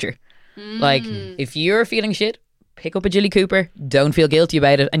comfort literature. Like if you're feeling shit, pick up a Jilly Cooper, don't feel guilty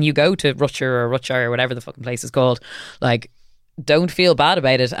about it, and you go to Rutshire or whatever the fucking place is called. Like, don't feel bad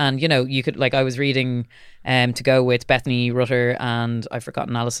about it. And you know, you could, like, I was reading to go with Bethany Rutter and I've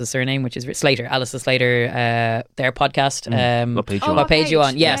forgotten Alice's surname, which is Alice Slater, their podcast. What Page You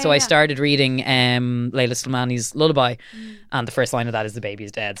On? Yeah, so I started reading Layla Slimani's Lullaby, and the first line of that is the baby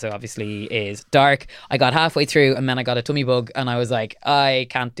is dead, so obviously is dark. I got halfway through and then I got a tummy bug and I was like, I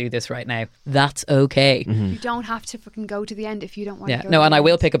can't do this right now. That's okay. You don't have to fucking go to the end if you don't want to go no, to and the I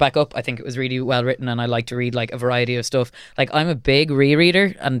will end. pick it back up. I think it was really well written, and I like to read like a variety of stuff. Like, I'm a big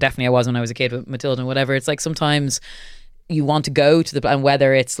rereader, and definitely I was when I was a kid with Matilda and whatever. It's like sometimes you want to go to and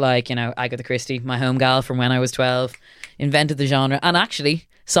whether it's like, you know, Agatha Christie, my home gal from when I was 12, invented the genre. And actually,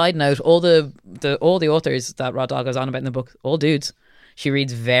 side note, all the authors that Rod Dahl goes on about in the book, all dudes. She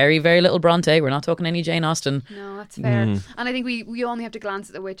reads very, very little Bronte. We're not talking any Jane Austen. No, that's fair. And I think we only have to glance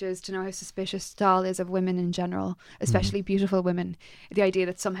at the witches to know how suspicious Dahl is of women in general, especially beautiful women. The idea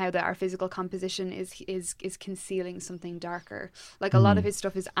that somehow that our physical composition is concealing something darker. Like a lot of his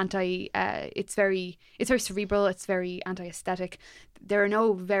stuff is it's very cerebral, it's very anti-aesthetic. There are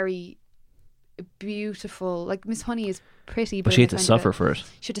no very beautiful, like Miss Honey is pretty, But she had to suffer for it.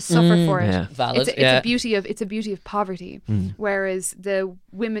 She had to suffer for it. Yeah. Valid. It's a beauty of poverty. Whereas the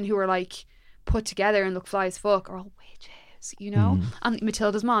women who are like put together and look fly as fuck are all witches, you know. And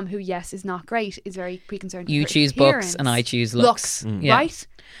Matilda's mom, who is not great, is very concerned. You with her choose appearance. books and I choose looks. Yeah. Right?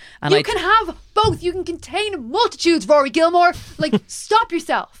 And you can have both. You can contain multitudes, Rory Gilmore. Like, stop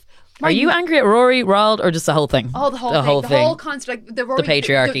yourself. Are you angry at Rory, Roald, or just the whole thing? Oh, the whole concept, like the Rory, the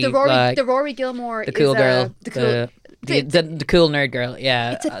patriarchy, the Rory Gilmore, the cool is girl, the cool nerd girl.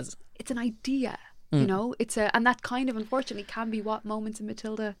 Yeah, it's an idea, you know. And that kind of unfortunately can be what moments in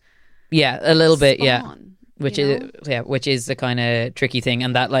Matilda. Yeah, a little bit. spawn, Yeah. Which is the kind of tricky thing,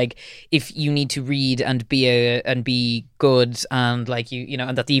 and that like if you need to read and be good, and like you know,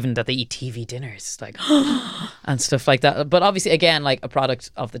 and that they eat TV dinners like and stuff like that. But obviously, again, like a product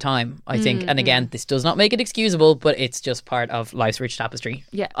of the time, I think. And again, this does not make it excusable, but it's just part of life's rich tapestry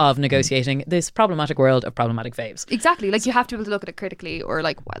of negotiating this problematic world of problematic faves. Exactly, like you have to be able to look at it critically, or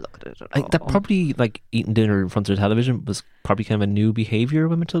like, why look at it at all? That probably, like, eating dinner in front of the television was probably kind of a new behaviour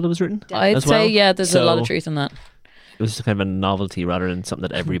when Matilda was written. I'd say there's a lot of truth in that. It was kind of a novelty rather than something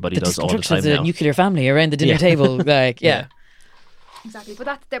that everybody does all the time of the now. nuclear family around the dinner table, like exactly.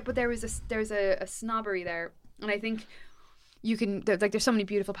 But there's a snobbery there, and I think you can there's so many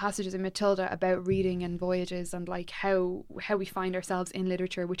beautiful passages in Matilda about reading and voyages and like how we find ourselves in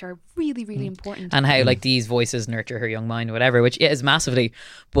literature, which are really, really important, and how like these voices nurture her young mind or whatever, which is massively.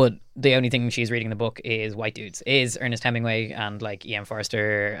 But the only thing she's reading in the book is white dudes, is Ernest Hemingway and like E.M.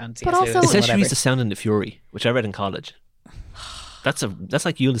 Forster and C.S. Lewis. It says she whatever. reads The Sound and the Fury, which I read in college. that's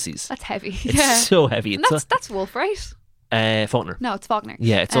like Ulysses. That's heavy. It's yeah. so heavy. And It's that's Wolf, right? Faulkner. No, it's Faulkner.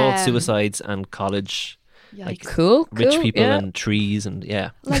 Yeah, it's all Um, suicides and college, Yikes. Cool. rich cool, people yeah. and trees and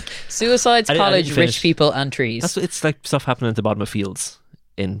Like Suicides, I didn't college, finish. rich people, and trees. that's it's like stuff happening at the bottom of fields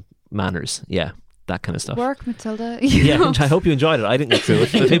in manors. Yeah, that kind of stuff. work, Matilda. Yeah, know? I hope you enjoyed it. I didn't get through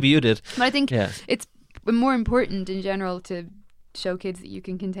it, but maybe you did. But I think Yeah. it's more important in general to show kids that you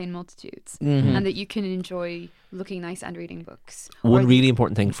can contain multitudes Mm-hmm. and that you can enjoy looking nice and reading books. One Or really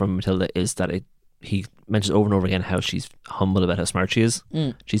important thing from Matilda is that he mentions over and over again how she's humble about how smart she is.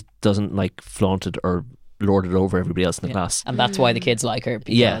 She doesn't like flaunt it or lord it over everybody else in the class. And that's why the kids like her,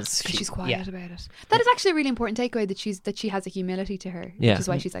 because Yeah. she's quiet yeah. about it. That is actually a really important takeaway, that she has a humility to her, Yeah. which is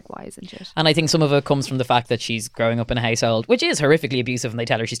why she's like wise and shit. And I think some of it comes from the fact that she's growing up in a household which is horrifically abusive, and they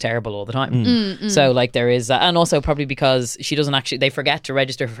tell her she's terrible all the time. So like there is and also probably because she doesn't actually, they forget to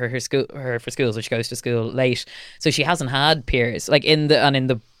register for her school, for schools, so she goes to school late, so she hasn't had peers. Like in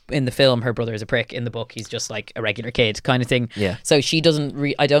the film, her brother is a prick. In the book, he's just like a regular kid kind of thing. Yeah. So she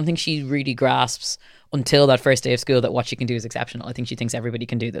doesn't I don't think she really grasps until that first day of school that what she can do is exceptional. I think she thinks everybody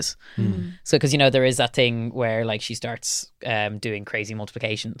can do this. So because there is that thing where like she starts doing crazy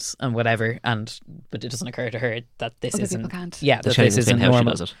multiplications and whatever, but it doesn't occur to her that this Other isn't. people can't. Yeah, That that she this doesn't isn't think how she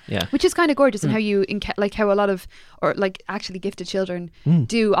normal. does it. Yeah. Which is kind of gorgeous, and how you like how a lot of or like actually gifted children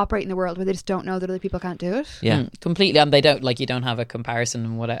do operate in the world where they just don't know that other people can't do it. Yeah. Completely, and they don't like, you don't have a comparison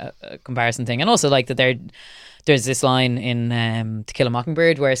and a comparison thing, and also like that there's this line in To Kill a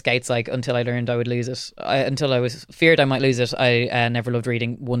Mockingbird where Skate's like, until I learned I would lose it, until I was feared I might lose it, I never loved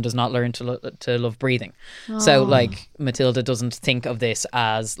reading. One does not learn to love breathing. So like Matilda doesn't think of this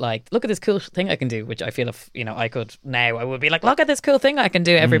as like, look at this cool thing I can do, which I feel if I could now, I would be like, look at this cool thing I can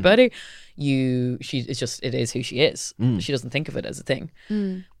do, everybody. It is who she is. She doesn't think of it as a thing.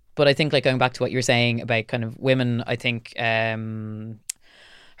 But I think like going back to what you were saying about kind of women, I think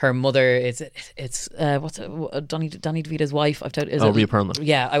her mother it's Donny DeVito's wife. I've told is Rhea Perlman.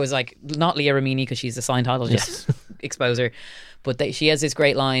 Yeah, I was like, not Leah Remini because she's a Scientologist exposer, but she has this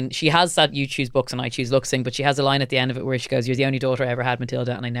great line. She has that "you choose books and I choose looks" thing, but she has a line at the end of it where she goes, "You're the only daughter I ever had,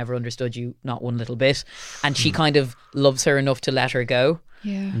 Matilda, and I never understood you, not one little bit." And she kind of loves her enough to let her go.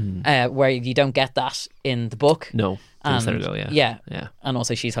 Yeah. Where you don't get that in the book. No. Just let her go. Yeah. Yeah. And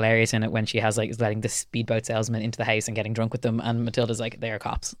also she's hilarious in it when she has like is letting the speedboat salesman into the house and getting drunk with them, and Matilda's like, they're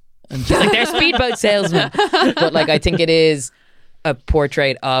cops. And she's like, they're speedboat salesmen. But like I think it is a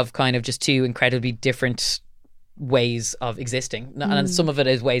portrait of kind of just two incredibly different ways of existing. And some of it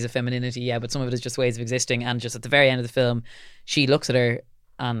is ways of femininity, but some of it is just ways of existing. And just at the very end of the film, she looks at her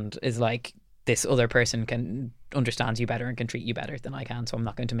and is like, this other person understands you better and can treat you better than I can, so I'm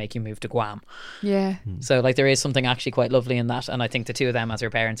not going to make you move to Guam. Yeah. So like there is something actually quite lovely in that, and I think the two of them as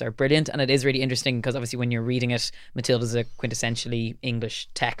her parents are brilliant. And it is really interesting because obviously when you're reading it, Matilda's a quintessentially English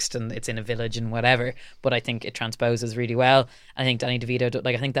text and it's in a village and whatever, but I think it transposes really well. I think Danny DeVito,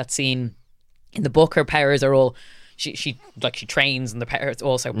 like I think that scene in the book, her powers are all she trains, and the power it's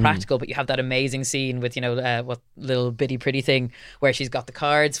also practical, but you have that amazing scene with what little bitty pretty thing where she's got the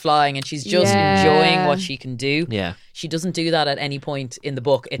cards flying and she's just enjoying what she can do. Yeah. She doesn't do that at any point in the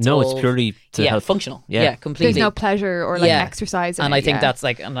book. It's It's purely to help. functional. Yeah. Completely. There's no pleasure or like exercise in and it, I think that's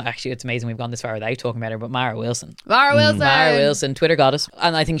like, and actually it's amazing we've gone this far without talking about her, but Mara Wilson, Mara Wilson, Twitter goddess.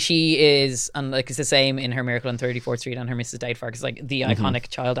 And I think she is, and like it's the same in her Miracle on 34th Street and her Mrs. Doubtfire, it's like the iconic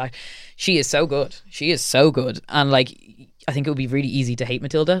child act. She is so good. And like I think it would be really easy to hate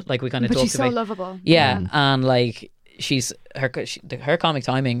Matilda, like we kind of but talked she's so about. lovable. And like her comic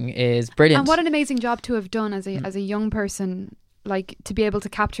timing is brilliant. And what an amazing job to have done as a young person, like to be able to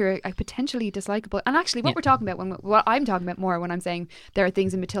capture a potentially dislikable. And actually, what we're talking about, what I'm talking about more when I'm saying there are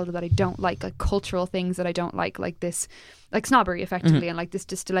things in Matilda that I don't like cultural things that I don't like this, like snobbery effectively, and like this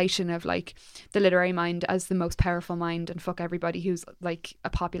distillation of like the literary mind as the most powerful mind, and fuck everybody who's like a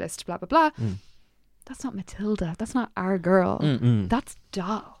populist, blah blah blah. That's not Matilda. That's not our girl. That's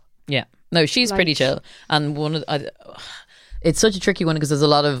Doll. Yeah. No, she's pretty chill. And it's such a tricky one because there's a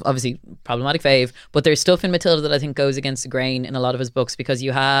lot of obviously problematic fave, but there's stuff in Matilda that I think goes against the grain in a lot of his books, because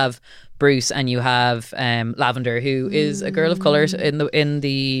you have Bruce and you have Lavender, who is a girl of colour in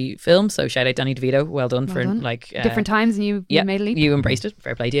the film. So shout out Danny DeVito, well done. Like different times, and you made a leap. You embraced it.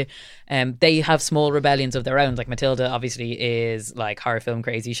 Fair play to you. They have small rebellions of their own. Like Matilda obviously is like horror film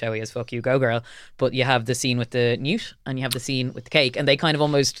crazy, showy as fuck you, go girl. But you have the scene with the newt and you have the scene with the cake, and they kind of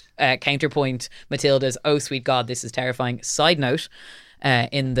almost counterpoint Matilda's "oh sweet God, this is terrifying" side note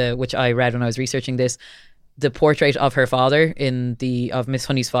which I read when I was researching this. the portrait of her father of Miss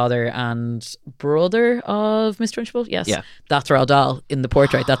Honey's father and brother of Miss Trunchbull. Yes, Yeah. that's Roald Dahl in the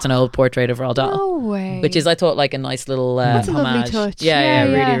portrait. That's an old portrait of Roald Dahl. No way. Which is, I thought, like a nice little That's a lovely homage. touch. Yeah,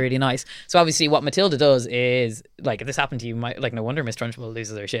 Yeah. really, really nice. So obviously, what Matilda does is, like, if this happened to you, no wonder Miss Trunchbull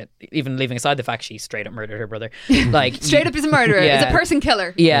loses her shit. Even leaving aside the fact she straight up murdered her brother, like Straight up is a murderer. Is Yeah. a person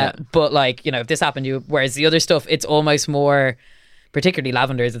killer. yeah, but like, if this happened to you, whereas the other stuff, it's almost more, particularly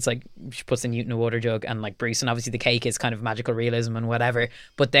Lavender's, it's like she puts a newt in a water jug, and like Bruce, and obviously the cake is kind of magical realism and whatever,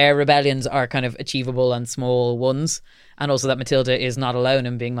 but their rebellions are kind of achievable and small ones. And also that Matilda is not alone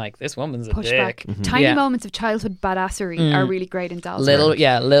in being like, this woman's a Pushback. dick. Tiny Yeah. moments of childhood badassery are really great in Dahl's Little work.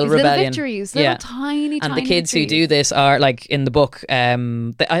 little These rebellion, little victories, little tiny, and tiny the kids who victories. do this are like in the book.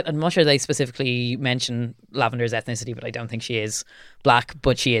 I'm not sure they specifically mention Lavender's ethnicity, but I don't think she is black.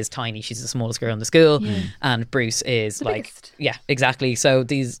 But she is tiny. She's the smallest girl in the school, and Bruce is The like, biggest. yeah, exactly. So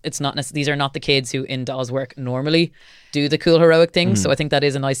these are not the kids who in Dahl's work normally do the cool heroic things. So I think that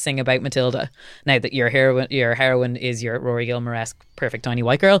is a nice thing about Matilda. Now that your heroine is your Rory Gilmore-esque perfect tiny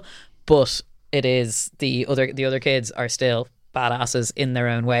white girl, but it is the other kids are still badasses in their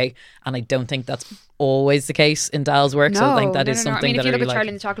own way, and I don't think that's always the case in Dahl's work. So I think that is something I mean, that if you I look really at Charlie like.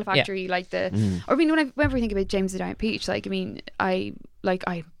 and the Chocolate Yeah. Factory, like or I mean, whenever we think about James the Giant Peach, like, I mean,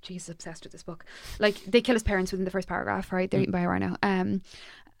 Jesus, obsessed with this book. Like, they kill his parents within the first paragraph, right? They're eaten by a rhino.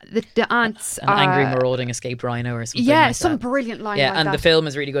 The aunts An angry marauding escaped rhino or something. yeah, like some that. brilliant line Yeah, like and that. the film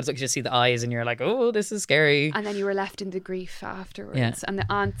is really good. It's like you just see the eyes, and you're like, oh, this is scary. And then you were left in the grief afterwards. Yeah. And the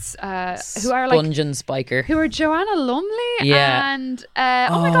aunts, who are like, Sponge and Spiker. who are Joanna Lumley Yeah. and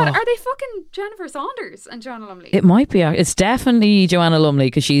oh my god, are they fucking Jennifer Saunders and Joanna Lumley? It might be. It's definitely Joanna Lumley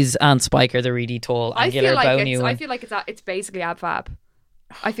because she's Aunt Spiker, the really tall, angular, bony one. I feel like it's basically Ab Fab.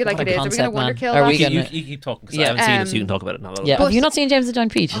 I feel like What it a is. Are we concept, going to wonder man. kill Are that? we gonna- You keep talking because Yeah. I haven't seen it, so you can talk about it now. Yeah, But- have you not seen James the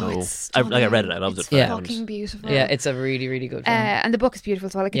Giant Peach? No. It's I read it. I loved it. It's Yeah. fucking beautiful. Yeah, it's a really, really good film. and the book is beautiful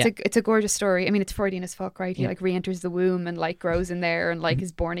as well. Like, Yeah. it's a gorgeous story. I mean, it's Freudian as fuck, right? He Yeah. like re-enters the womb and like grows in there and like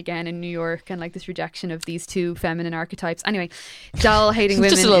is born again in New York, and like this rejection of these two feminine archetypes. Anyway, Dahl hating women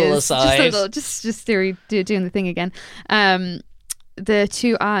Just a little is aside. just theory doing the thing again. The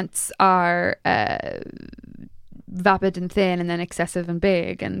two aunts are vapid and thin, and then excessive and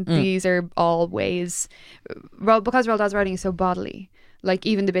big, and these are all ways because Roald Dahl's writing is so bodily. Like,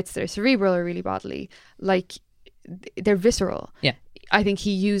 even the bits that are cerebral are really bodily. Like, they're visceral. Yeah. I think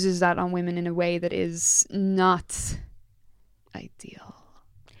he uses that on women in a way that is not ideal.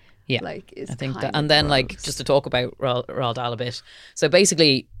 Yeah, Like, is I think kind that, of and then like gross. just to talk about Roald Dahl a bit. So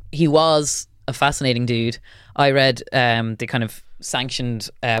basically, he was a fascinating dude. I read the kind of sanctioned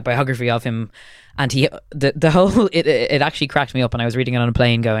biography of him, and the whole it actually cracked me up. And I was reading it on a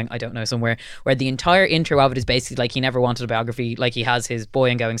plane, going, I don't know, somewhere where the entire intro of it is basically like he never wanted a biography. Like, he has his Boy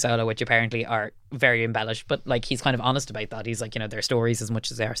and Going solo, which apparently are very embellished, but like he's kind of honest about that. He's like, they're stories as much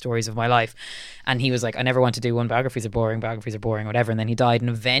as they are stories of my life. And he was like, I never want to do one. Biographies are boring, whatever. And then he died, and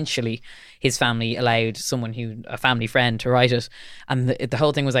eventually his family allowed a family friend to write it. And the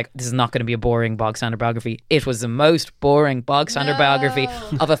whole thing was like, this is not going to be a boring bog standard biography. It was the most boring bog standard biography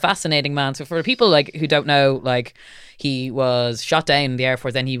of a fascinating man. So for people like who don't know, like, he was shot down in the Air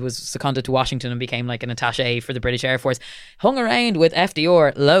Force, then he was seconded to Washington and became like an attaché for the British Air Force. Hung around with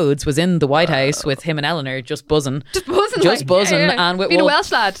FDR loads, was in the White House with him and Eleanor, just buzzing. And with being a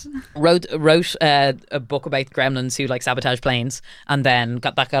Welsh lad. wrote a book about gremlins who like sabotage planes, and then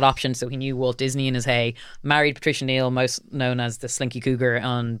got optioned, so he knew Walt Disney in his hay. Married Patricia Neal, most known as the Slinky Cougar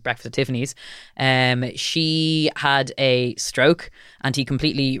on Breakfast at Tiffany's. She had a stroke, and he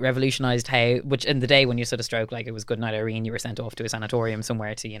completely revolutionised which in the day when you sort of stroke, like, it was good night Irene, you were sent off to a sanatorium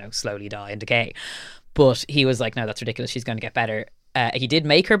somewhere to slowly die and decay. But he was like, no, that's ridiculous, she's going to get better. He did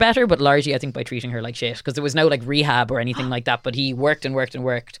make her better, but largely I think by treating her like shit, because there was no like rehab or anything like that, but he worked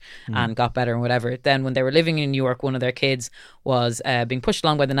and got better and whatever. Then when they were living in New York, one of their kids was being pushed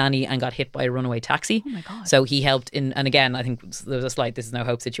along by the nanny and got hit by a runaway taxi. Oh my God. So he helped and again, I think there was a slight this is no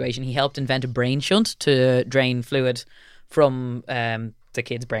hope situation. He helped invent a brain shunt to drain fluid from the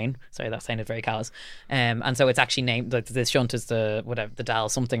kid's brain. Sorry, that sounded very callous. And so it's actually named, like, this shunt is the Dahl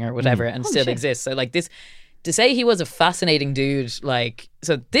something or whatever, and still exists. So like this, to say he was a fascinating dude, like,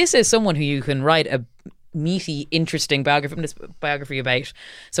 so this is someone who you can write a meaty, interesting biography about.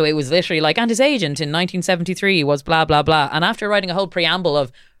 So it was literally like, and his agent in 1973 was blah blah blah. And after writing a whole preamble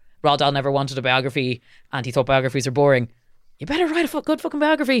of Roald Dahl never wanted a biography and he thought biographies are boring, you better write a good fucking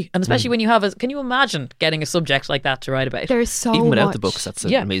biography. And especially when you have can you imagine getting a subject like that to write about? There's so Even without much. the books, that's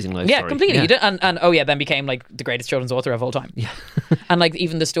an amazing life Yeah, story. completely. You did, and then became like the greatest children's author of all time. Yeah. And like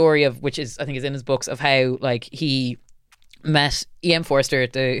even the story of, which is I think is in his books, of how like he met E.M. Forster,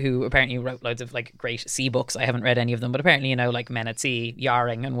 who apparently wrote loads of like great sea books. I haven't read any of them, but apparently, you know, like Men at Sea,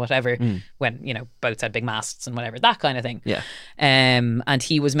 Yarring and whatever, when, you know, boats had big masts and whatever, that kind of thing. Yeah. And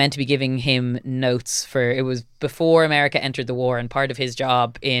he was meant to be giving him notes it was before America entered the war, and part of his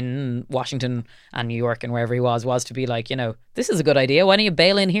job in Washington and New York and wherever he was to be like, you know, this is a good idea. Why don't you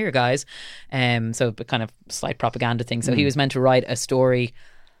bail in here, guys? So kind of slight propaganda thing. So he was meant to write a story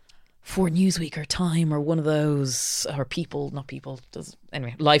for Newsweek or Time or one of those, or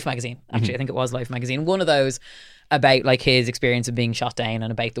anyway, Life magazine. Actually, I think it was Life magazine. One of those about like his experience of being shot down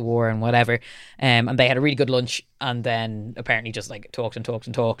and about the war and whatever. And they had a really good lunch, and then apparently just like talked.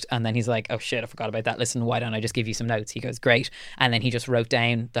 And then he's like, oh shit, I forgot about that. Listen, why don't I just give you some notes? He goes, great. And then he just wrote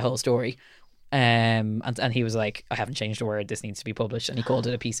down the whole story. And he was like, I haven't changed a word, this needs to be published, and he called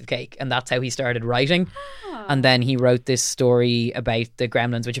it a piece of cake, and that's how he started writing. And then he wrote this story about the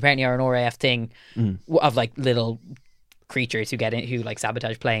gremlins, which apparently are an RAF thing of like little creatures who like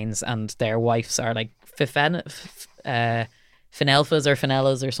sabotage planes, and their wives are like Finelfas or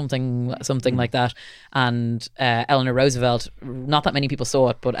Finellas or something like that. And Eleanor Roosevelt, not that many people saw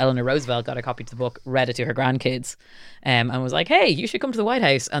it, but Eleanor Roosevelt got a copy of the book, read it to her grandkids, and was like, hey, you should come to the White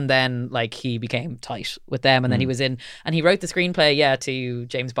House. And then like he became tight with them, and then he was in, and he wrote the screenplay to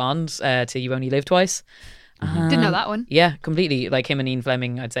James Bond, to You Only Live Twice. Didn't know that one. Yeah, completely. Like him and Ian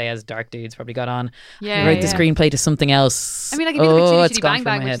Fleming, I'd say, as dark dudes, probably got on. Yeah, he wrote the screenplay to something else. I mean, like if you look at it's Chitty gone Bang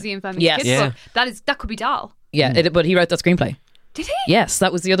from my Bang, which head. is Ian Fleming's Yes. kids book, that could be Dahl. Yeah, but he wrote that screenplay. Did he? Yes,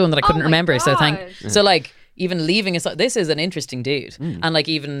 that was the other one that I couldn't my remember. So God. so like even leaving aside, this is an interesting dude, and like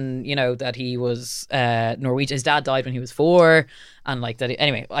even, you know, that he was Norwegian. His dad died when he was 4, and like that.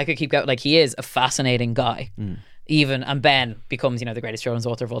 Anyway, I could keep going. Like he is a fascinating guy. And Ben becomes, you know, the greatest children's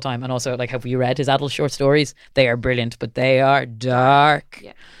author of all time. And also, like, have you read his adult short stories? They are brilliant, but they are dark.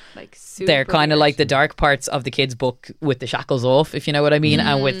 Yeah, like super They're kind of weird. like the dark parts of the kids' book with the shackles off, if you know what I mean,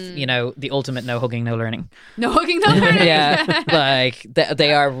 and with, you know, the ultimate no hugging, no learning. No hugging, no learning. Yeah, like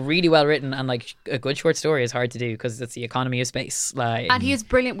they are really well written, and like a good short story is hard to do because it's the economy of space. Like, And he is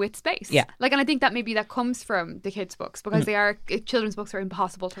brilliant with space. Yeah. Like, and I think that maybe that comes from the kids' books, because they are, children's books are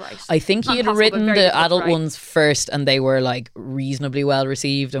impossible to write. I think he Not had impossible, written but very the difficult to adult write. ones first, and they were like reasonably well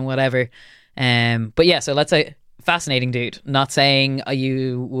received and whatever. But yeah, so let's say fascinating dude. Not saying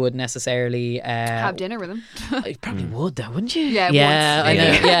you would necessarily Have dinner with him. You probably would though, wouldn't you? Yeah, yeah, once, I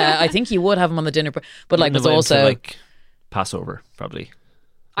know. maybe. Yeah, I think you would have him on the dinner, but like was Invite him to, also like Passover probably.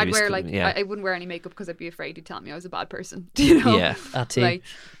 I'd Maybe wear skin- like yeah. I wouldn't wear any makeup because I'd be afraid he'd tell me I was a bad person. You know? Yeah. that too. Like,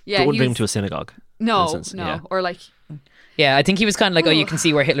 yeah, But wouldn't he bring him was- to a synagogue. no, for instance. no, Yeah. or like Yeah, I think he was kind of like, oh, you can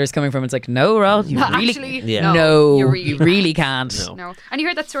see where Hitler's coming from. It's like, no, Ralph, you really, actually, Yeah. no, you you really can't. No. No. And you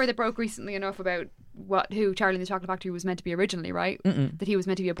heard that story that broke recently enough about who Charlie and the Chocolate Factory was meant to be originally, right? That he was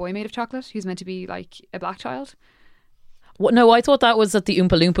meant to be a boy made of chocolate. He was meant to be like a black child. What, no, I thought that was that the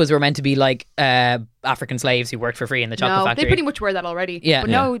Oompa Loompas were meant to be like African slaves who worked for free in the chocolate No, factory. they pretty much were that already. Yeah.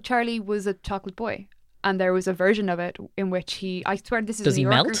 But no, Charlie was a chocolate boy. And there was a version of it in which I swear this is Does a he New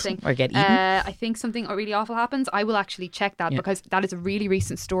Yorker melt thing. or get eaten? I think something really awful happens. I will actually check that because that is a really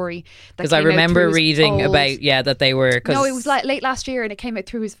recent story. Because I remember reading about, that they were... Cause No, it was like late last year, and it came out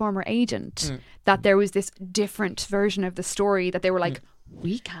through his former agent that there was this different version of the story that they were like,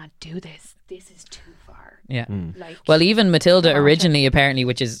 we can't do this. This is too far. Yeah. Like, Well, even Matilda Come on, originally, apparently,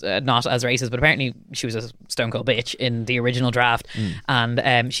 which is not as racist, but apparently she was a stone cold bitch in the original draft,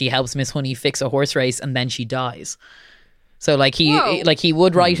 and she helps Miss Honey fix a horse race, and then she dies. So like Whoa. he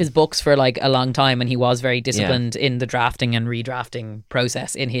would write his books for like a long time, and he was very disciplined in the drafting and redrafting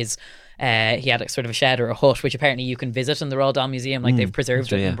process. In his he had a sort of a shed or a hut, which apparently you can visit in the Royal Dahl Museum. Like they've preserved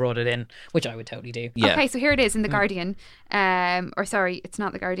true, it yeah. and brought it in, which I would totally do. Yeah. Okay, so here it is in The Guardian. Or sorry, it's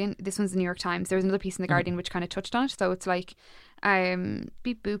not The Guardian. This one's the New York Times. There was another piece in The Guardian which kind of touched on it. So it's like,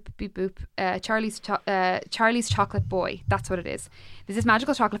 beep boop, beep boop. Charlie's Chocolate Boy. That's what it is. There's this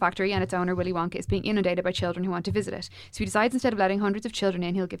magical chocolate factory, and its owner, Willy Wonka, is being inundated by children who want to visit it. So he decides instead of letting hundreds of children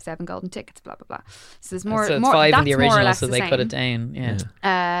in, he'll give 7 golden tickets, blah, blah, blah. So there's more. So it's more, 5 in that's the more or original, less so the they same. cut it down.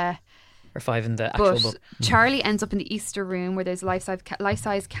 Yeah. Or 5 in the actual But book. Charlie ends up in the Easter room where there's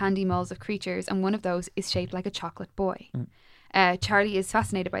life-size candy molds of creatures, and one of those is shaped like a chocolate boy. Charlie is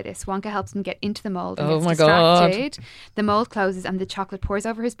fascinated by this. Wonka helps him get into the mold and Oh gets my God. distracted. The mold closes and the chocolate pours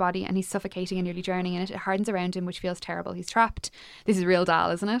over his body, and he's suffocating and nearly drowning in it. It hardens around him, which feels terrible. He's trapped. This is real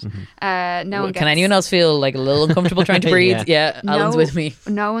Dahl, isn't it? No one Can gets, anyone else feel like a little uncomfortable trying to breathe? Yeah. Alan's with me.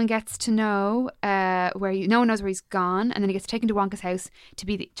 No one gets to know no one knows where he's gone, and then he gets taken to Wonka's house to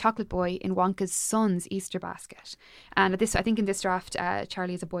be the chocolate boy in Wonka's son's Easter basket. And I think in this draft,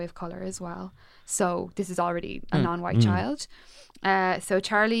 Charlie is a boy of color as well. So this is already a non-white child. So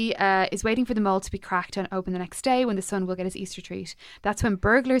Charlie is waiting for the mold to be cracked and open the next day when the son will get his Easter treat. That's when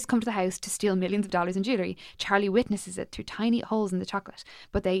burglars come to the house to steal millions of dollars in jewellery. Charlie witnesses it through tiny holes in the chocolate,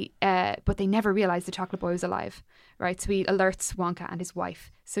 but they never realise the chocolate boy was alive. Right, so he alerts Wonka and his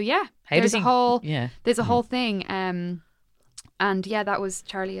wife. So yeah, there's a whole thing. And yeah, that was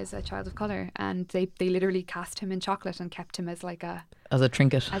Charlie as a child of colour, and they literally cast him in chocolate and kept him as like as a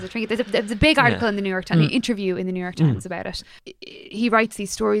trinket. There's a big article in the New York Times, an interview in the New York Times about it. He writes these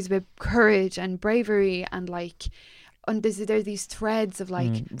stories about courage and bravery and like, and there's these threads of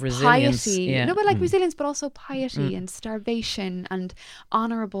like piety, but like resilience, but also piety and starvation and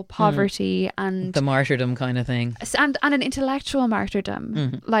honourable poverty and the martyrdom kind of thing, and an intellectual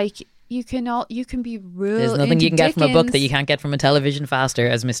martyrdom, like. You can be real. There's nothing you can get from a book that you can't get from a television faster,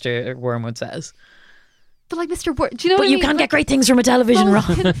 as Mr. Wormwood says. But like Mr. Wormwood, do you know what I mean? But you can't get great things from a television,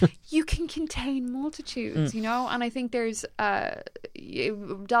 Ron. You can contain multitudes, you know? And I think there's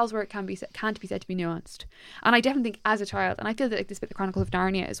Dahl's work can't be said to be nuanced. And I definitely think as a child, and I feel that like this bit the Chronicles of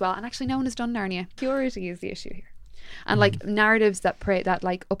Narnia as well, and actually no one has done Narnia. Purity is the issue here. And like narratives that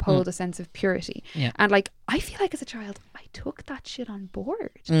like uphold a sense of purity. Yeah. And like I feel like as a child I took that shit on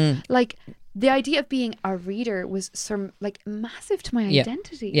board. Like the idea of being a reader was like massive to my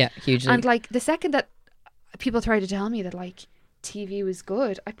identity. Yeah, hugely. And like the second that people tried to tell me that like TV was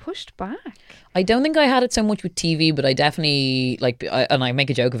good, I pushed back. I don't think I had it so much with TV, but I definitely and I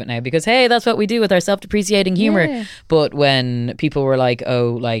make a joke of it now because hey, that's what we do with our self-depreciating humor. Yeah. But when people were like,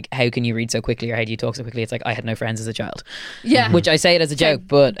 oh, like how can you read so quickly or how do you talk so quickly, it's like I had no friends as a child. Yeah, which I say it as a joke,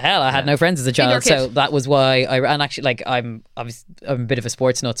 but hell, I had no friends as a child, so that was why and actually like I'm a bit of a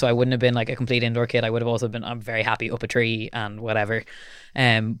sports nut, so I wouldn't have been like a complete indoor kid. I would have also been I'm very happy up a tree and whatever.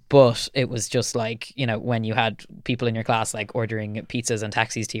 But it was just like, you know, when you had people in your class like ordering pizzas and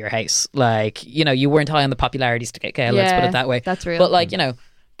taxis to your house, like, you know, you weren't high on the popularity scale, let's put it that way. That's real. But like, you know,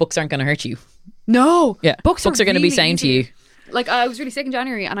 books aren't going to hurt you. No. Yeah. Books are going to be saying to you. Like I was really sick in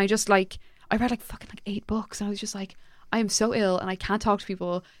January and I just like, I read like fucking like 8 books and I was just like, I am so ill and I can't talk to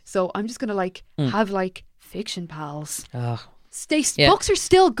people. So I'm just going to like have like fiction pals. Oh. Books are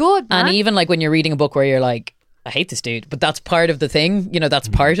still good, man. And even like when you're reading a book where you're like, I hate this dude, but that's part of the thing, you know, that's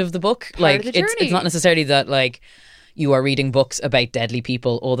part of the book. Like it's not necessarily that like you are reading books about deadly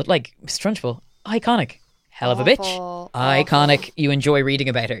people or that like Mr. Trunchbull, iconic, hell of a bitch, iconic. You enjoy reading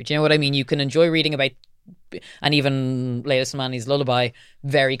about her. Do you know what I mean? You can enjoy reading about, and even Layla Salmani's Lullaby,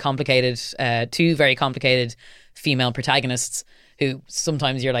 very complicated, 2 very complicated female protagonists who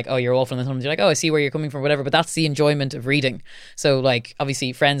sometimes you're like, oh, you're awful, and then sometimes you're like, oh, I see where you're coming from, whatever. But that's the enjoyment of reading. So like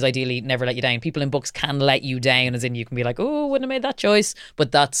obviously friends ideally never let you down. People in books can let you down, as in you can be like, oh, wouldn't have made that choice,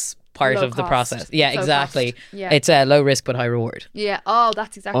 but that's part of the process. Yeah, exactly. Yeah. It's a low risk but high reward. Yeah. Oh,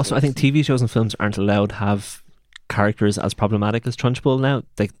 that's exactly. Also, I think TV shows and films aren't allowed to have characters as problematic as Trunchbull now.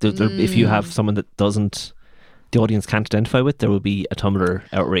 Like if you have someone that the audience can't identify with, there will be a Tumblr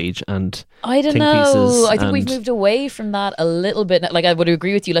outrage and I don't know. I think we've moved away from that a little bit. Like I would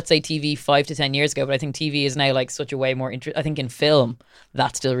agree with you, let's say TV 5 to 10 years ago, but I think TV is now like such a way more I think in film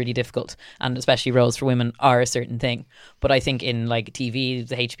that's still really difficult, and especially roles for women are a certain thing. But I think in like TV,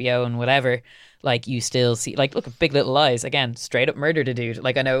 the HBO and whatever, like you still see like look at Big Little Lies, again, straight up murdered a dude.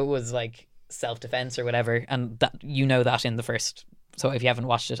 Like I know it was like self-defense or whatever, and that you know that in the first. So if you haven't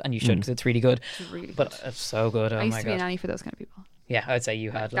watched it, and you should because it's really good. But it's so good. Oh my god! I used to be a nanny for those kind of people. Yeah, I would say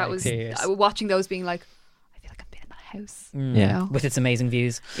you had. That was watching those, being like, I feel like I've been in that house. Yeah, you know? With its amazing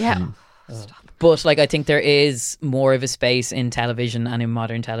views. Yeah. But like, I think there is more of a space in television and in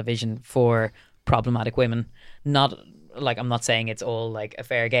modern television for problematic women. Not like I'm not saying it's all like a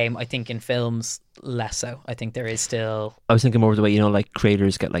fair game. I think in films less so. I think there is still. I was thinking more of the way, you know, like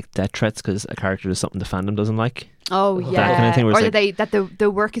creators get like death threats because a character does something the fandom doesn't like. Oh yeah, that kind of thing, or like, that the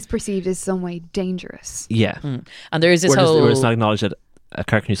work is perceived as some way dangerous. Yeah, and there is this where it's not acknowledged that a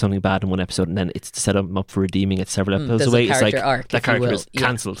character do something bad in one episode and then it's to set them up for redeeming it several episodes away. It's like arc, that character is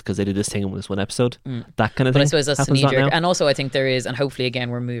cancelled because they did this thing in this one episode. That kind of but thing. I suppose that's the knee jerk. And also I think there is, and hopefully again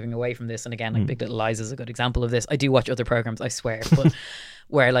we're moving away from this, and again like Big Little Lies is a good example of this. I do watch other programs, I swear, but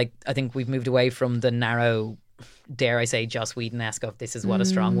where like I think we've moved away from the narrow, dare I say, Joss Whedon-esque of this is what a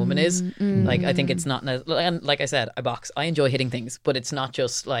strong woman is. Like I think it's not, and like I said, I box, I enjoy hitting things, but it's not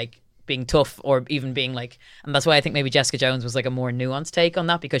just like being tough or even being like, and that's why I think maybe Jessica Jones was like a more nuanced take on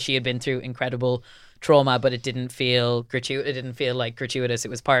that, because she had been through incredible trauma, but it didn't feel like gratuitous. It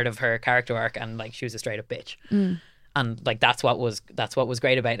was part of her character arc, and like she was a straight up bitch. And like that's what was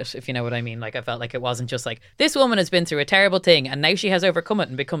great about it, if you know what I mean. Like I felt like it wasn't just like this woman has been through a terrible thing and now she has overcome it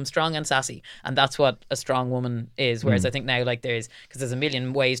and become strong and sassy, and that's what a strong woman is. Whereas I think now like there's a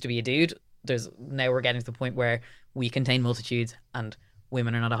million ways to be a dude, now we're getting to the point where we contain multitudes and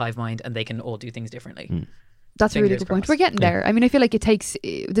women are not a hive mind and they can all do things differently. That's a really Fingers good point. crossed. We're getting there. I mean, I feel like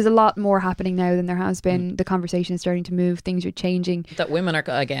there's a lot more happening now than there has been. The conversation is starting to move. Things are changing. That women are,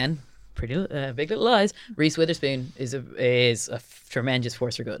 again, pretty Big Little Lies. Reese Witherspoon is a tremendous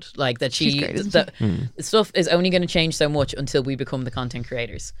force for good. Like that, She's great, isn't stuff is only going to change so much until we become the content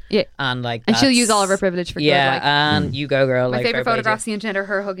creators. Yeah. And like, And she'll that's- use all of her privilege for good. Yeah, Like, and you go, girl. my like, favorite fair play to you. photographs on the internet are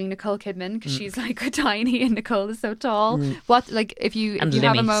her hugging Nicole Kidman because she's like tiny and Nicole is so tall. What, like, if you And have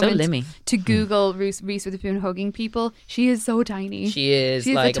a Limmy, so moment Limmy. to Google Reese Witherspoon hugging people, she is so tiny. She is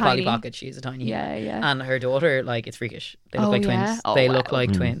She's like a Polly tiny. Pocket. She's a tiny. Yeah, yeah. And her daughter, like, it's freakish. They look Oh, like yeah? twins. Oh, They wow. look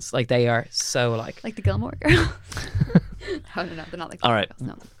like twins. Like they are so alike. Like the Gilmore Girls. No, they're not like the All Gilmore right.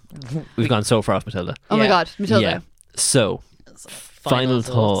 Girls, no. We've gone so far off Matilda. Oh my Yeah. God, Matilda. Yeah. So, final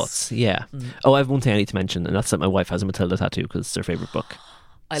thoughts. Yeah. Oh, I have one thing I need to mention, and that's that my wife has a Matilda tattoo because it's her favourite book.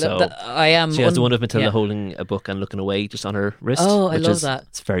 I So, love that. I am. She has the one of Matilda yeah. holding a book and looking away just on her wrist. Oh, I which love is, that.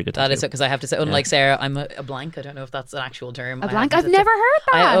 It's a very good. That tattoo. is because I have to say, unlike Sarah, I'm a blank. I don't know if that's an actual term. A I blank? haven't- I've never heard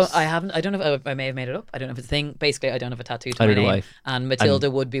that. I haven't. I don't know if I may have made it up. I don't know if it's a thing. Basically, I don't have a tattoo to I my don't know name. why. And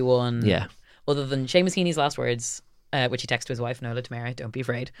Matilda would be one. Yeah. Other than Seamus Heaney's last words, which he texted to his wife Nola Tamara, "Don't be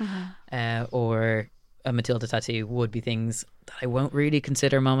afraid," or a Matilda tattoo would be things that I won't really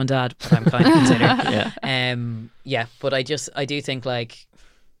consider mom and dad, but I'm kind of consider. Yeah. But I do think like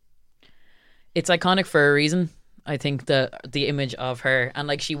it's iconic for a reason. I think the image of her, and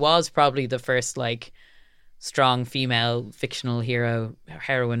like she was probably the first like strong female fictional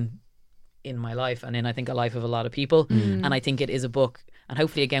heroine in my life, and in I think a life of a lot of people. And I think it is a book, and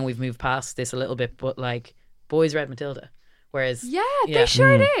hopefully again we've moved past this a little bit, but like boys read Matilda, whereas Yeah, they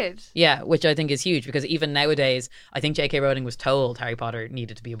sure did. yeah, which I think is huge because even nowadays, I think J.K. Rowling was told Harry Potter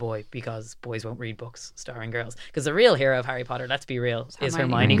needed to be a boy because boys won't read books starring girls. Because the real hero of Harry Potter, let's be real, is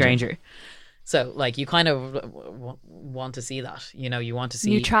Hermione Granger. So, like, you kind of want to see that. You know, you want to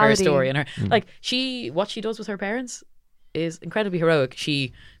see her Neutrality. story and her like what she does with her parents is incredibly heroic.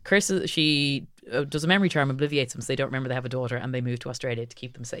 She does a memory charm, obliviates them so they don't remember they have a daughter, and they move to Australia to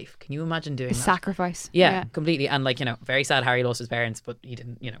keep them safe. Can you imagine doing that? Sacrifice. Yeah, completely. And like, you know, very sad Harry lost his parents, but he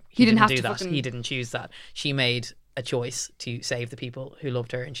didn't, you know, He didn't have do to that. fucking- He didn't choose that. She made a choice to save the people who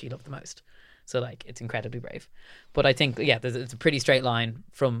loved her and she loved the most. So like, it's incredibly brave. But I think, yeah, it's a pretty straight line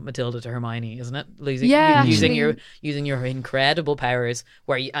from Matilda to Hermione, isn't it? Yeah, using actually. using your incredible powers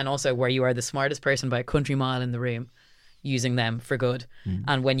and also where you are the smartest person by a country mile in the room, using them for good.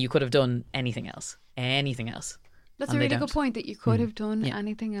 And when you could have done anything else. That's And a they really good don't. point that you could have done Yeah.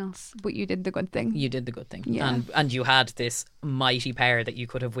 anything else, but you did the good thing. You did the good thing. Yeah. And you had this mighty power that you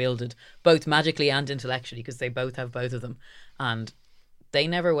could have wielded both magically and intellectually, because they both have both of them. And they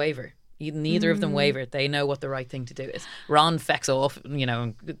never waver. Neither of them waver. They know what the right thing to do is. Ron fecks off, you know,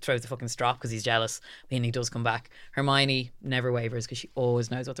 and throws the fucking strop because he's jealous. And he does come back. Hermione never wavers because she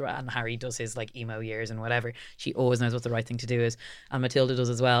always knows what the right. And Harry does his like emo years and whatever. She always knows what the right thing to do is. And Matilda does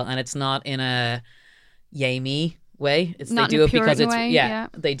as well. And it's not in a yay me way. It's Not they in do a it because Puritan it's way, yeah, yeah.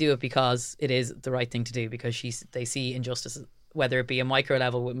 they do it because it is the right thing to do, because they see injustice, whether it be a micro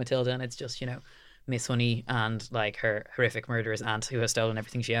level with Matilda and it's just, you know, Miss Honey and like her horrific murderous aunt who has stolen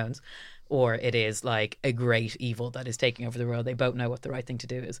everything she owns, or it is like a great evil that is taking over the world. They both know what the right thing to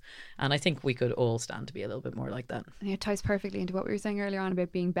do is, and I think we could all stand to be a little bit more like that. And it ties perfectly into what we were saying earlier on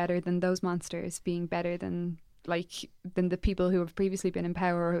about being better than those monsters, being better than the people who have previously been in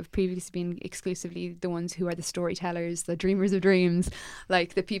power or have previously been exclusively the ones who are the storytellers, the dreamers of dreams,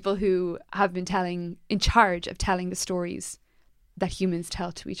 like the people who have been in charge of telling the stories that humans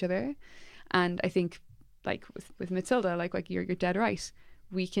tell to each other. And I think like with Matilda, like you're dead right.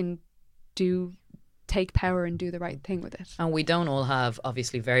 We can take power and do the right thing with it. And we don't all have,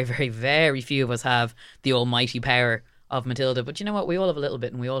 obviously, very, very, very few of us have the almighty power of Matilda. But you know what? We all have a little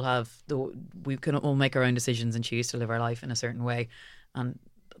bit, and we can all make our own decisions and choose to live our life in a certain way. And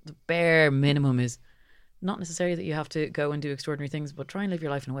the bare minimum is not necessarily that you have to go and do extraordinary things, but try and live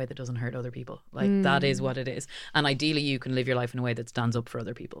your life in a way that doesn't hurt other people. Like that is what it is. And ideally, you can live your life in a way that stands up for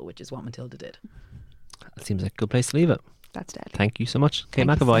other people, which is what Matilda did. That seems like a good place to leave it. That's dead. Thank you so much, Kate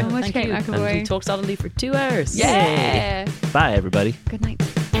Thank you McAvoy. so much, Thank Kate you. McAvoy. And we talked solidly for 2 hours. Yeah. Bye, everybody. Good night.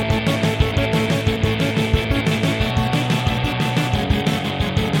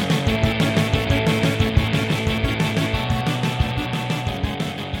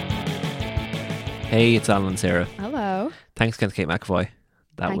 Hey, it's Alan and Sarah. Hello. Thanks again to Kate McAvoy.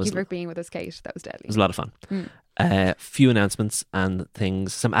 Thank you for being with us, Kate. That was deadly. It was a lot of fun. Few announcements and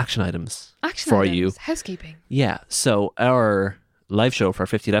things, some action items Action for items. you. Housekeeping. Yeah, so our live show for our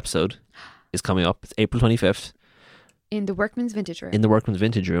 50th episode is coming up. It's April 25th. in the Workman's Vintage Room. In the Workman's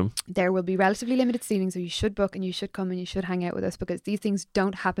Vintage Room. There will be relatively limited seating, so you should book and you should come and you should hang out with us because these things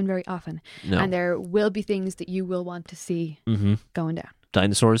don't happen very often. No. And there will be things that you will want to see going down.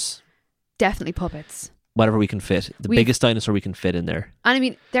 Dinosaurs. Definitely puppets. Whatever we can fit. The biggest dinosaur we can fit in there. And I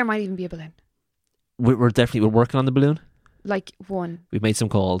mean, there might even be a balloon. We're working on the balloon. Like one. We've made some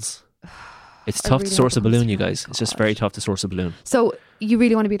calls. It's I tough really to source a hope it balloon, comes you through. guys. It's just God. very tough to source a balloon. So you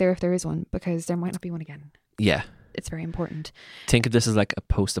really want to be there if there is one because there might not be one again. Yeah. It's very important. Think of this as like a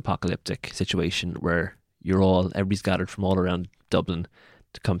post-apocalyptic situation where everybody's gathered from all around Dublin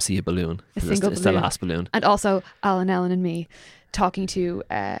to come see a balloon. A 'Cause single it's the balloon. last balloon. And also Alan, Ellen and me talking to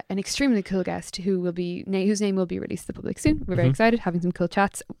an extremely cool guest whose name will be released to the public soon. We're very excited, having some cool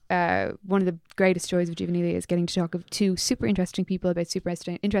chats. One of the greatest joys of Juvenilia is getting to talk to super interesting people about super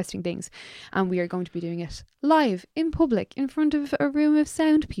interesting things. And we are going to be doing it live, in public, in front of a room of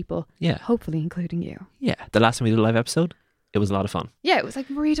sound people. Yeah. Hopefully including you. Yeah. The last time we did a live episode, it was a lot of fun. Yeah, it was like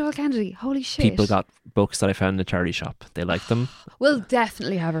Marie Doyle Kennedy. Holy shit. People got books that I found in the charity shop. They liked them. We'll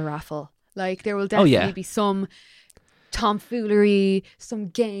definitely have a raffle. Like there will Oh, yeah. definitely be some tomfoolery, some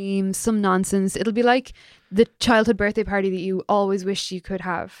games, some nonsense. It'll be like the childhood birthday party that you always wished you could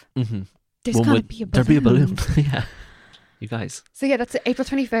have. Mm-hmm. There's gonna be a balloon. There'll be a balloon. Yeah. You guys. So yeah, that's April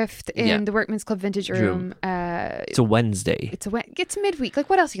 25th in Yeah. the Workman's Club Vintage Room. It's a Wednesday. It's midweek. Like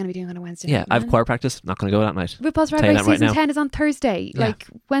what else are you going to be doing on a Wednesday? Yeah. night, I have man? choir practice. Not going to go that night. RuPaul's Drag Tell you Race that right season now. 10 is on Thursday. Yeah. Like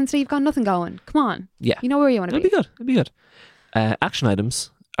Wednesday, you've got nothing going. Come on. Yeah. You know where you want to It'll be be. good. It'll be good. Action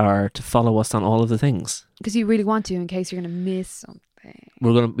items are to follow us on all of the things. Because you really want to in case you're going to miss something.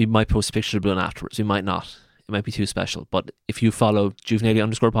 We might post a picture of the balloon afterwards. We might not. It might be too special. But if you follow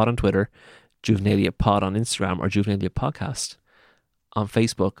Juvenalia_pod on Twitter, Juvenalia Pod on Instagram, or Juvenalia Podcast on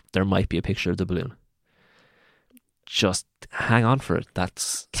Facebook, there might be a picture of the balloon. Just hang on for it.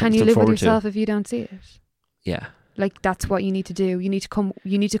 That's Can something you to live look with forward to. yourself if you don't see it? Yeah. Like that's what you need to do. You need to come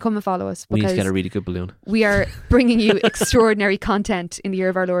and follow us We need because to get a really good balloon. we are bringing you extraordinary content in the year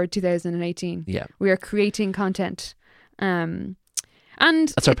of our Lord 2018. Yeah. We are creating content. And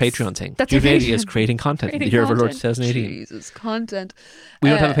That's our it's- Patreon thing. That's our Juvenalia is Patreon. creating content in the Creating year of our Lord content. 2018. Jesus, content. We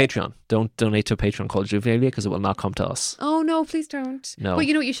don't have Uh, a Patreon. Don't donate to a Patreon called Juvenalia because it will not come to us. Oh no, please don't. No. But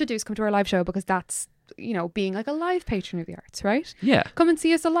you know what you should do is come to our live show because that's, being like a live patron of the arts, right? Yeah. Come and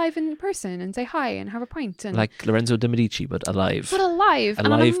see us alive in person and say hi and have a pint and Like Lorenzo de Medici, but alive. but alive A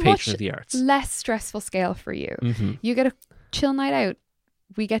and on live much patron of the arts. less stressful scale for you. Mm-hmm. You get a chill night out.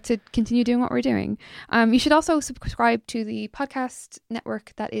 We get to continue doing what we're doing. You should also subscribe to the podcast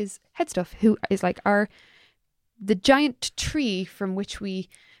network that is Headstuff, who is like the giant tree from which we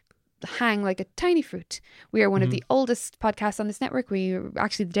hang like a tiny fruit. We are one of the oldest podcasts on this network. We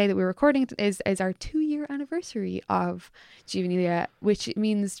actually, the day that we're recording it is our 2-year anniversary of Juvenilia, which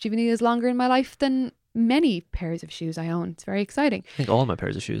means Juvenilia is longer in my life than many pairs of shoes I own. It's very exciting. I think all my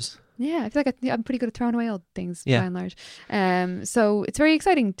pairs of shoes. Yeah, I feel like I'm pretty good at throwing away old things Yeah. by and large. So it's very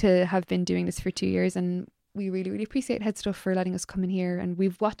exciting to have been doing this for 2 years, and we really, really appreciate Headstuff for letting us come in here. And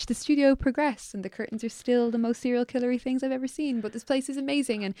we've watched the studio progress, and the curtains are still the most serial killery things I've ever seen. But this place is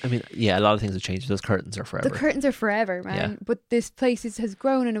amazing, and I mean, yeah, a lot of things have changed. Those curtains are forever. the curtains are forever, man. Yeah. But this place has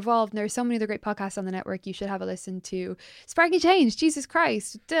grown and evolved, and there are so many other great podcasts on the network. You should have a listen to Sparking Change, Jesus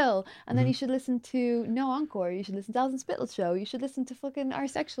Christ, Dill, and then you should listen to No Encore. You should listen to Alison Spittle's show. You should listen to fucking Our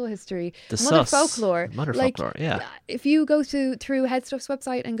Sexual History, The Mother Sus. Folklore. Mother Like, Folklore, yeah. If you go through Headstuff's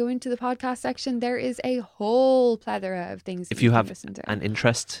website and go into the podcast section, there is a whole plethora of things. If that you can have listen to. an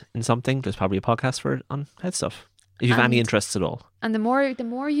interest in something, there's probably a podcast for it on Headstuff. If you have any And- interests at all. And the more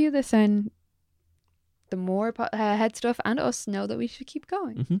you listen, the more Headstuff and us know that we should keep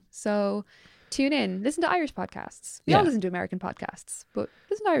going. Mm-hmm. So tune in, listen to Irish podcasts. We all Yeah. listen to American podcasts, but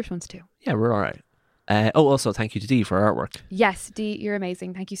listen to Irish ones too. Yeah, we're all right. Also, thank you to Dee for our artwork. Yes, Dee, you're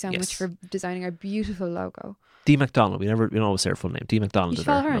amazing. Thank you so Yes. much for designing our beautiful logo. Dee McDonald. We don't always say her full name. Dee McDonald. You should is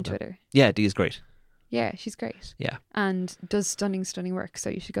follow her on logo. Twitter. Yeah, Dee is great. Yeah, she's great. Yeah. And does stunning work, so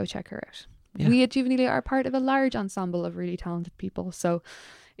you should go check her out. Yeah. We at Juvenilia are part of a large ensemble of really talented people, so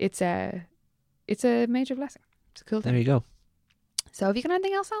it's a major blessing. It's a cool There thing. you go. So have you got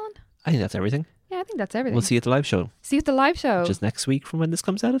anything else, Alan? I think that's everything. Yeah, I think that's everything. We'll see you at the live show, See you at the live show. which is next week from when this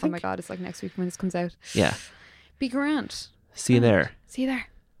comes out, I Oh think. my god, it's like next week when this comes out. Yeah. Be grand. See you there. See you there.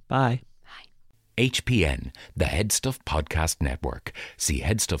 Bye. HPN, the Headstuff Podcast Network. See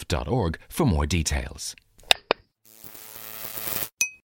headstuff.org for more details.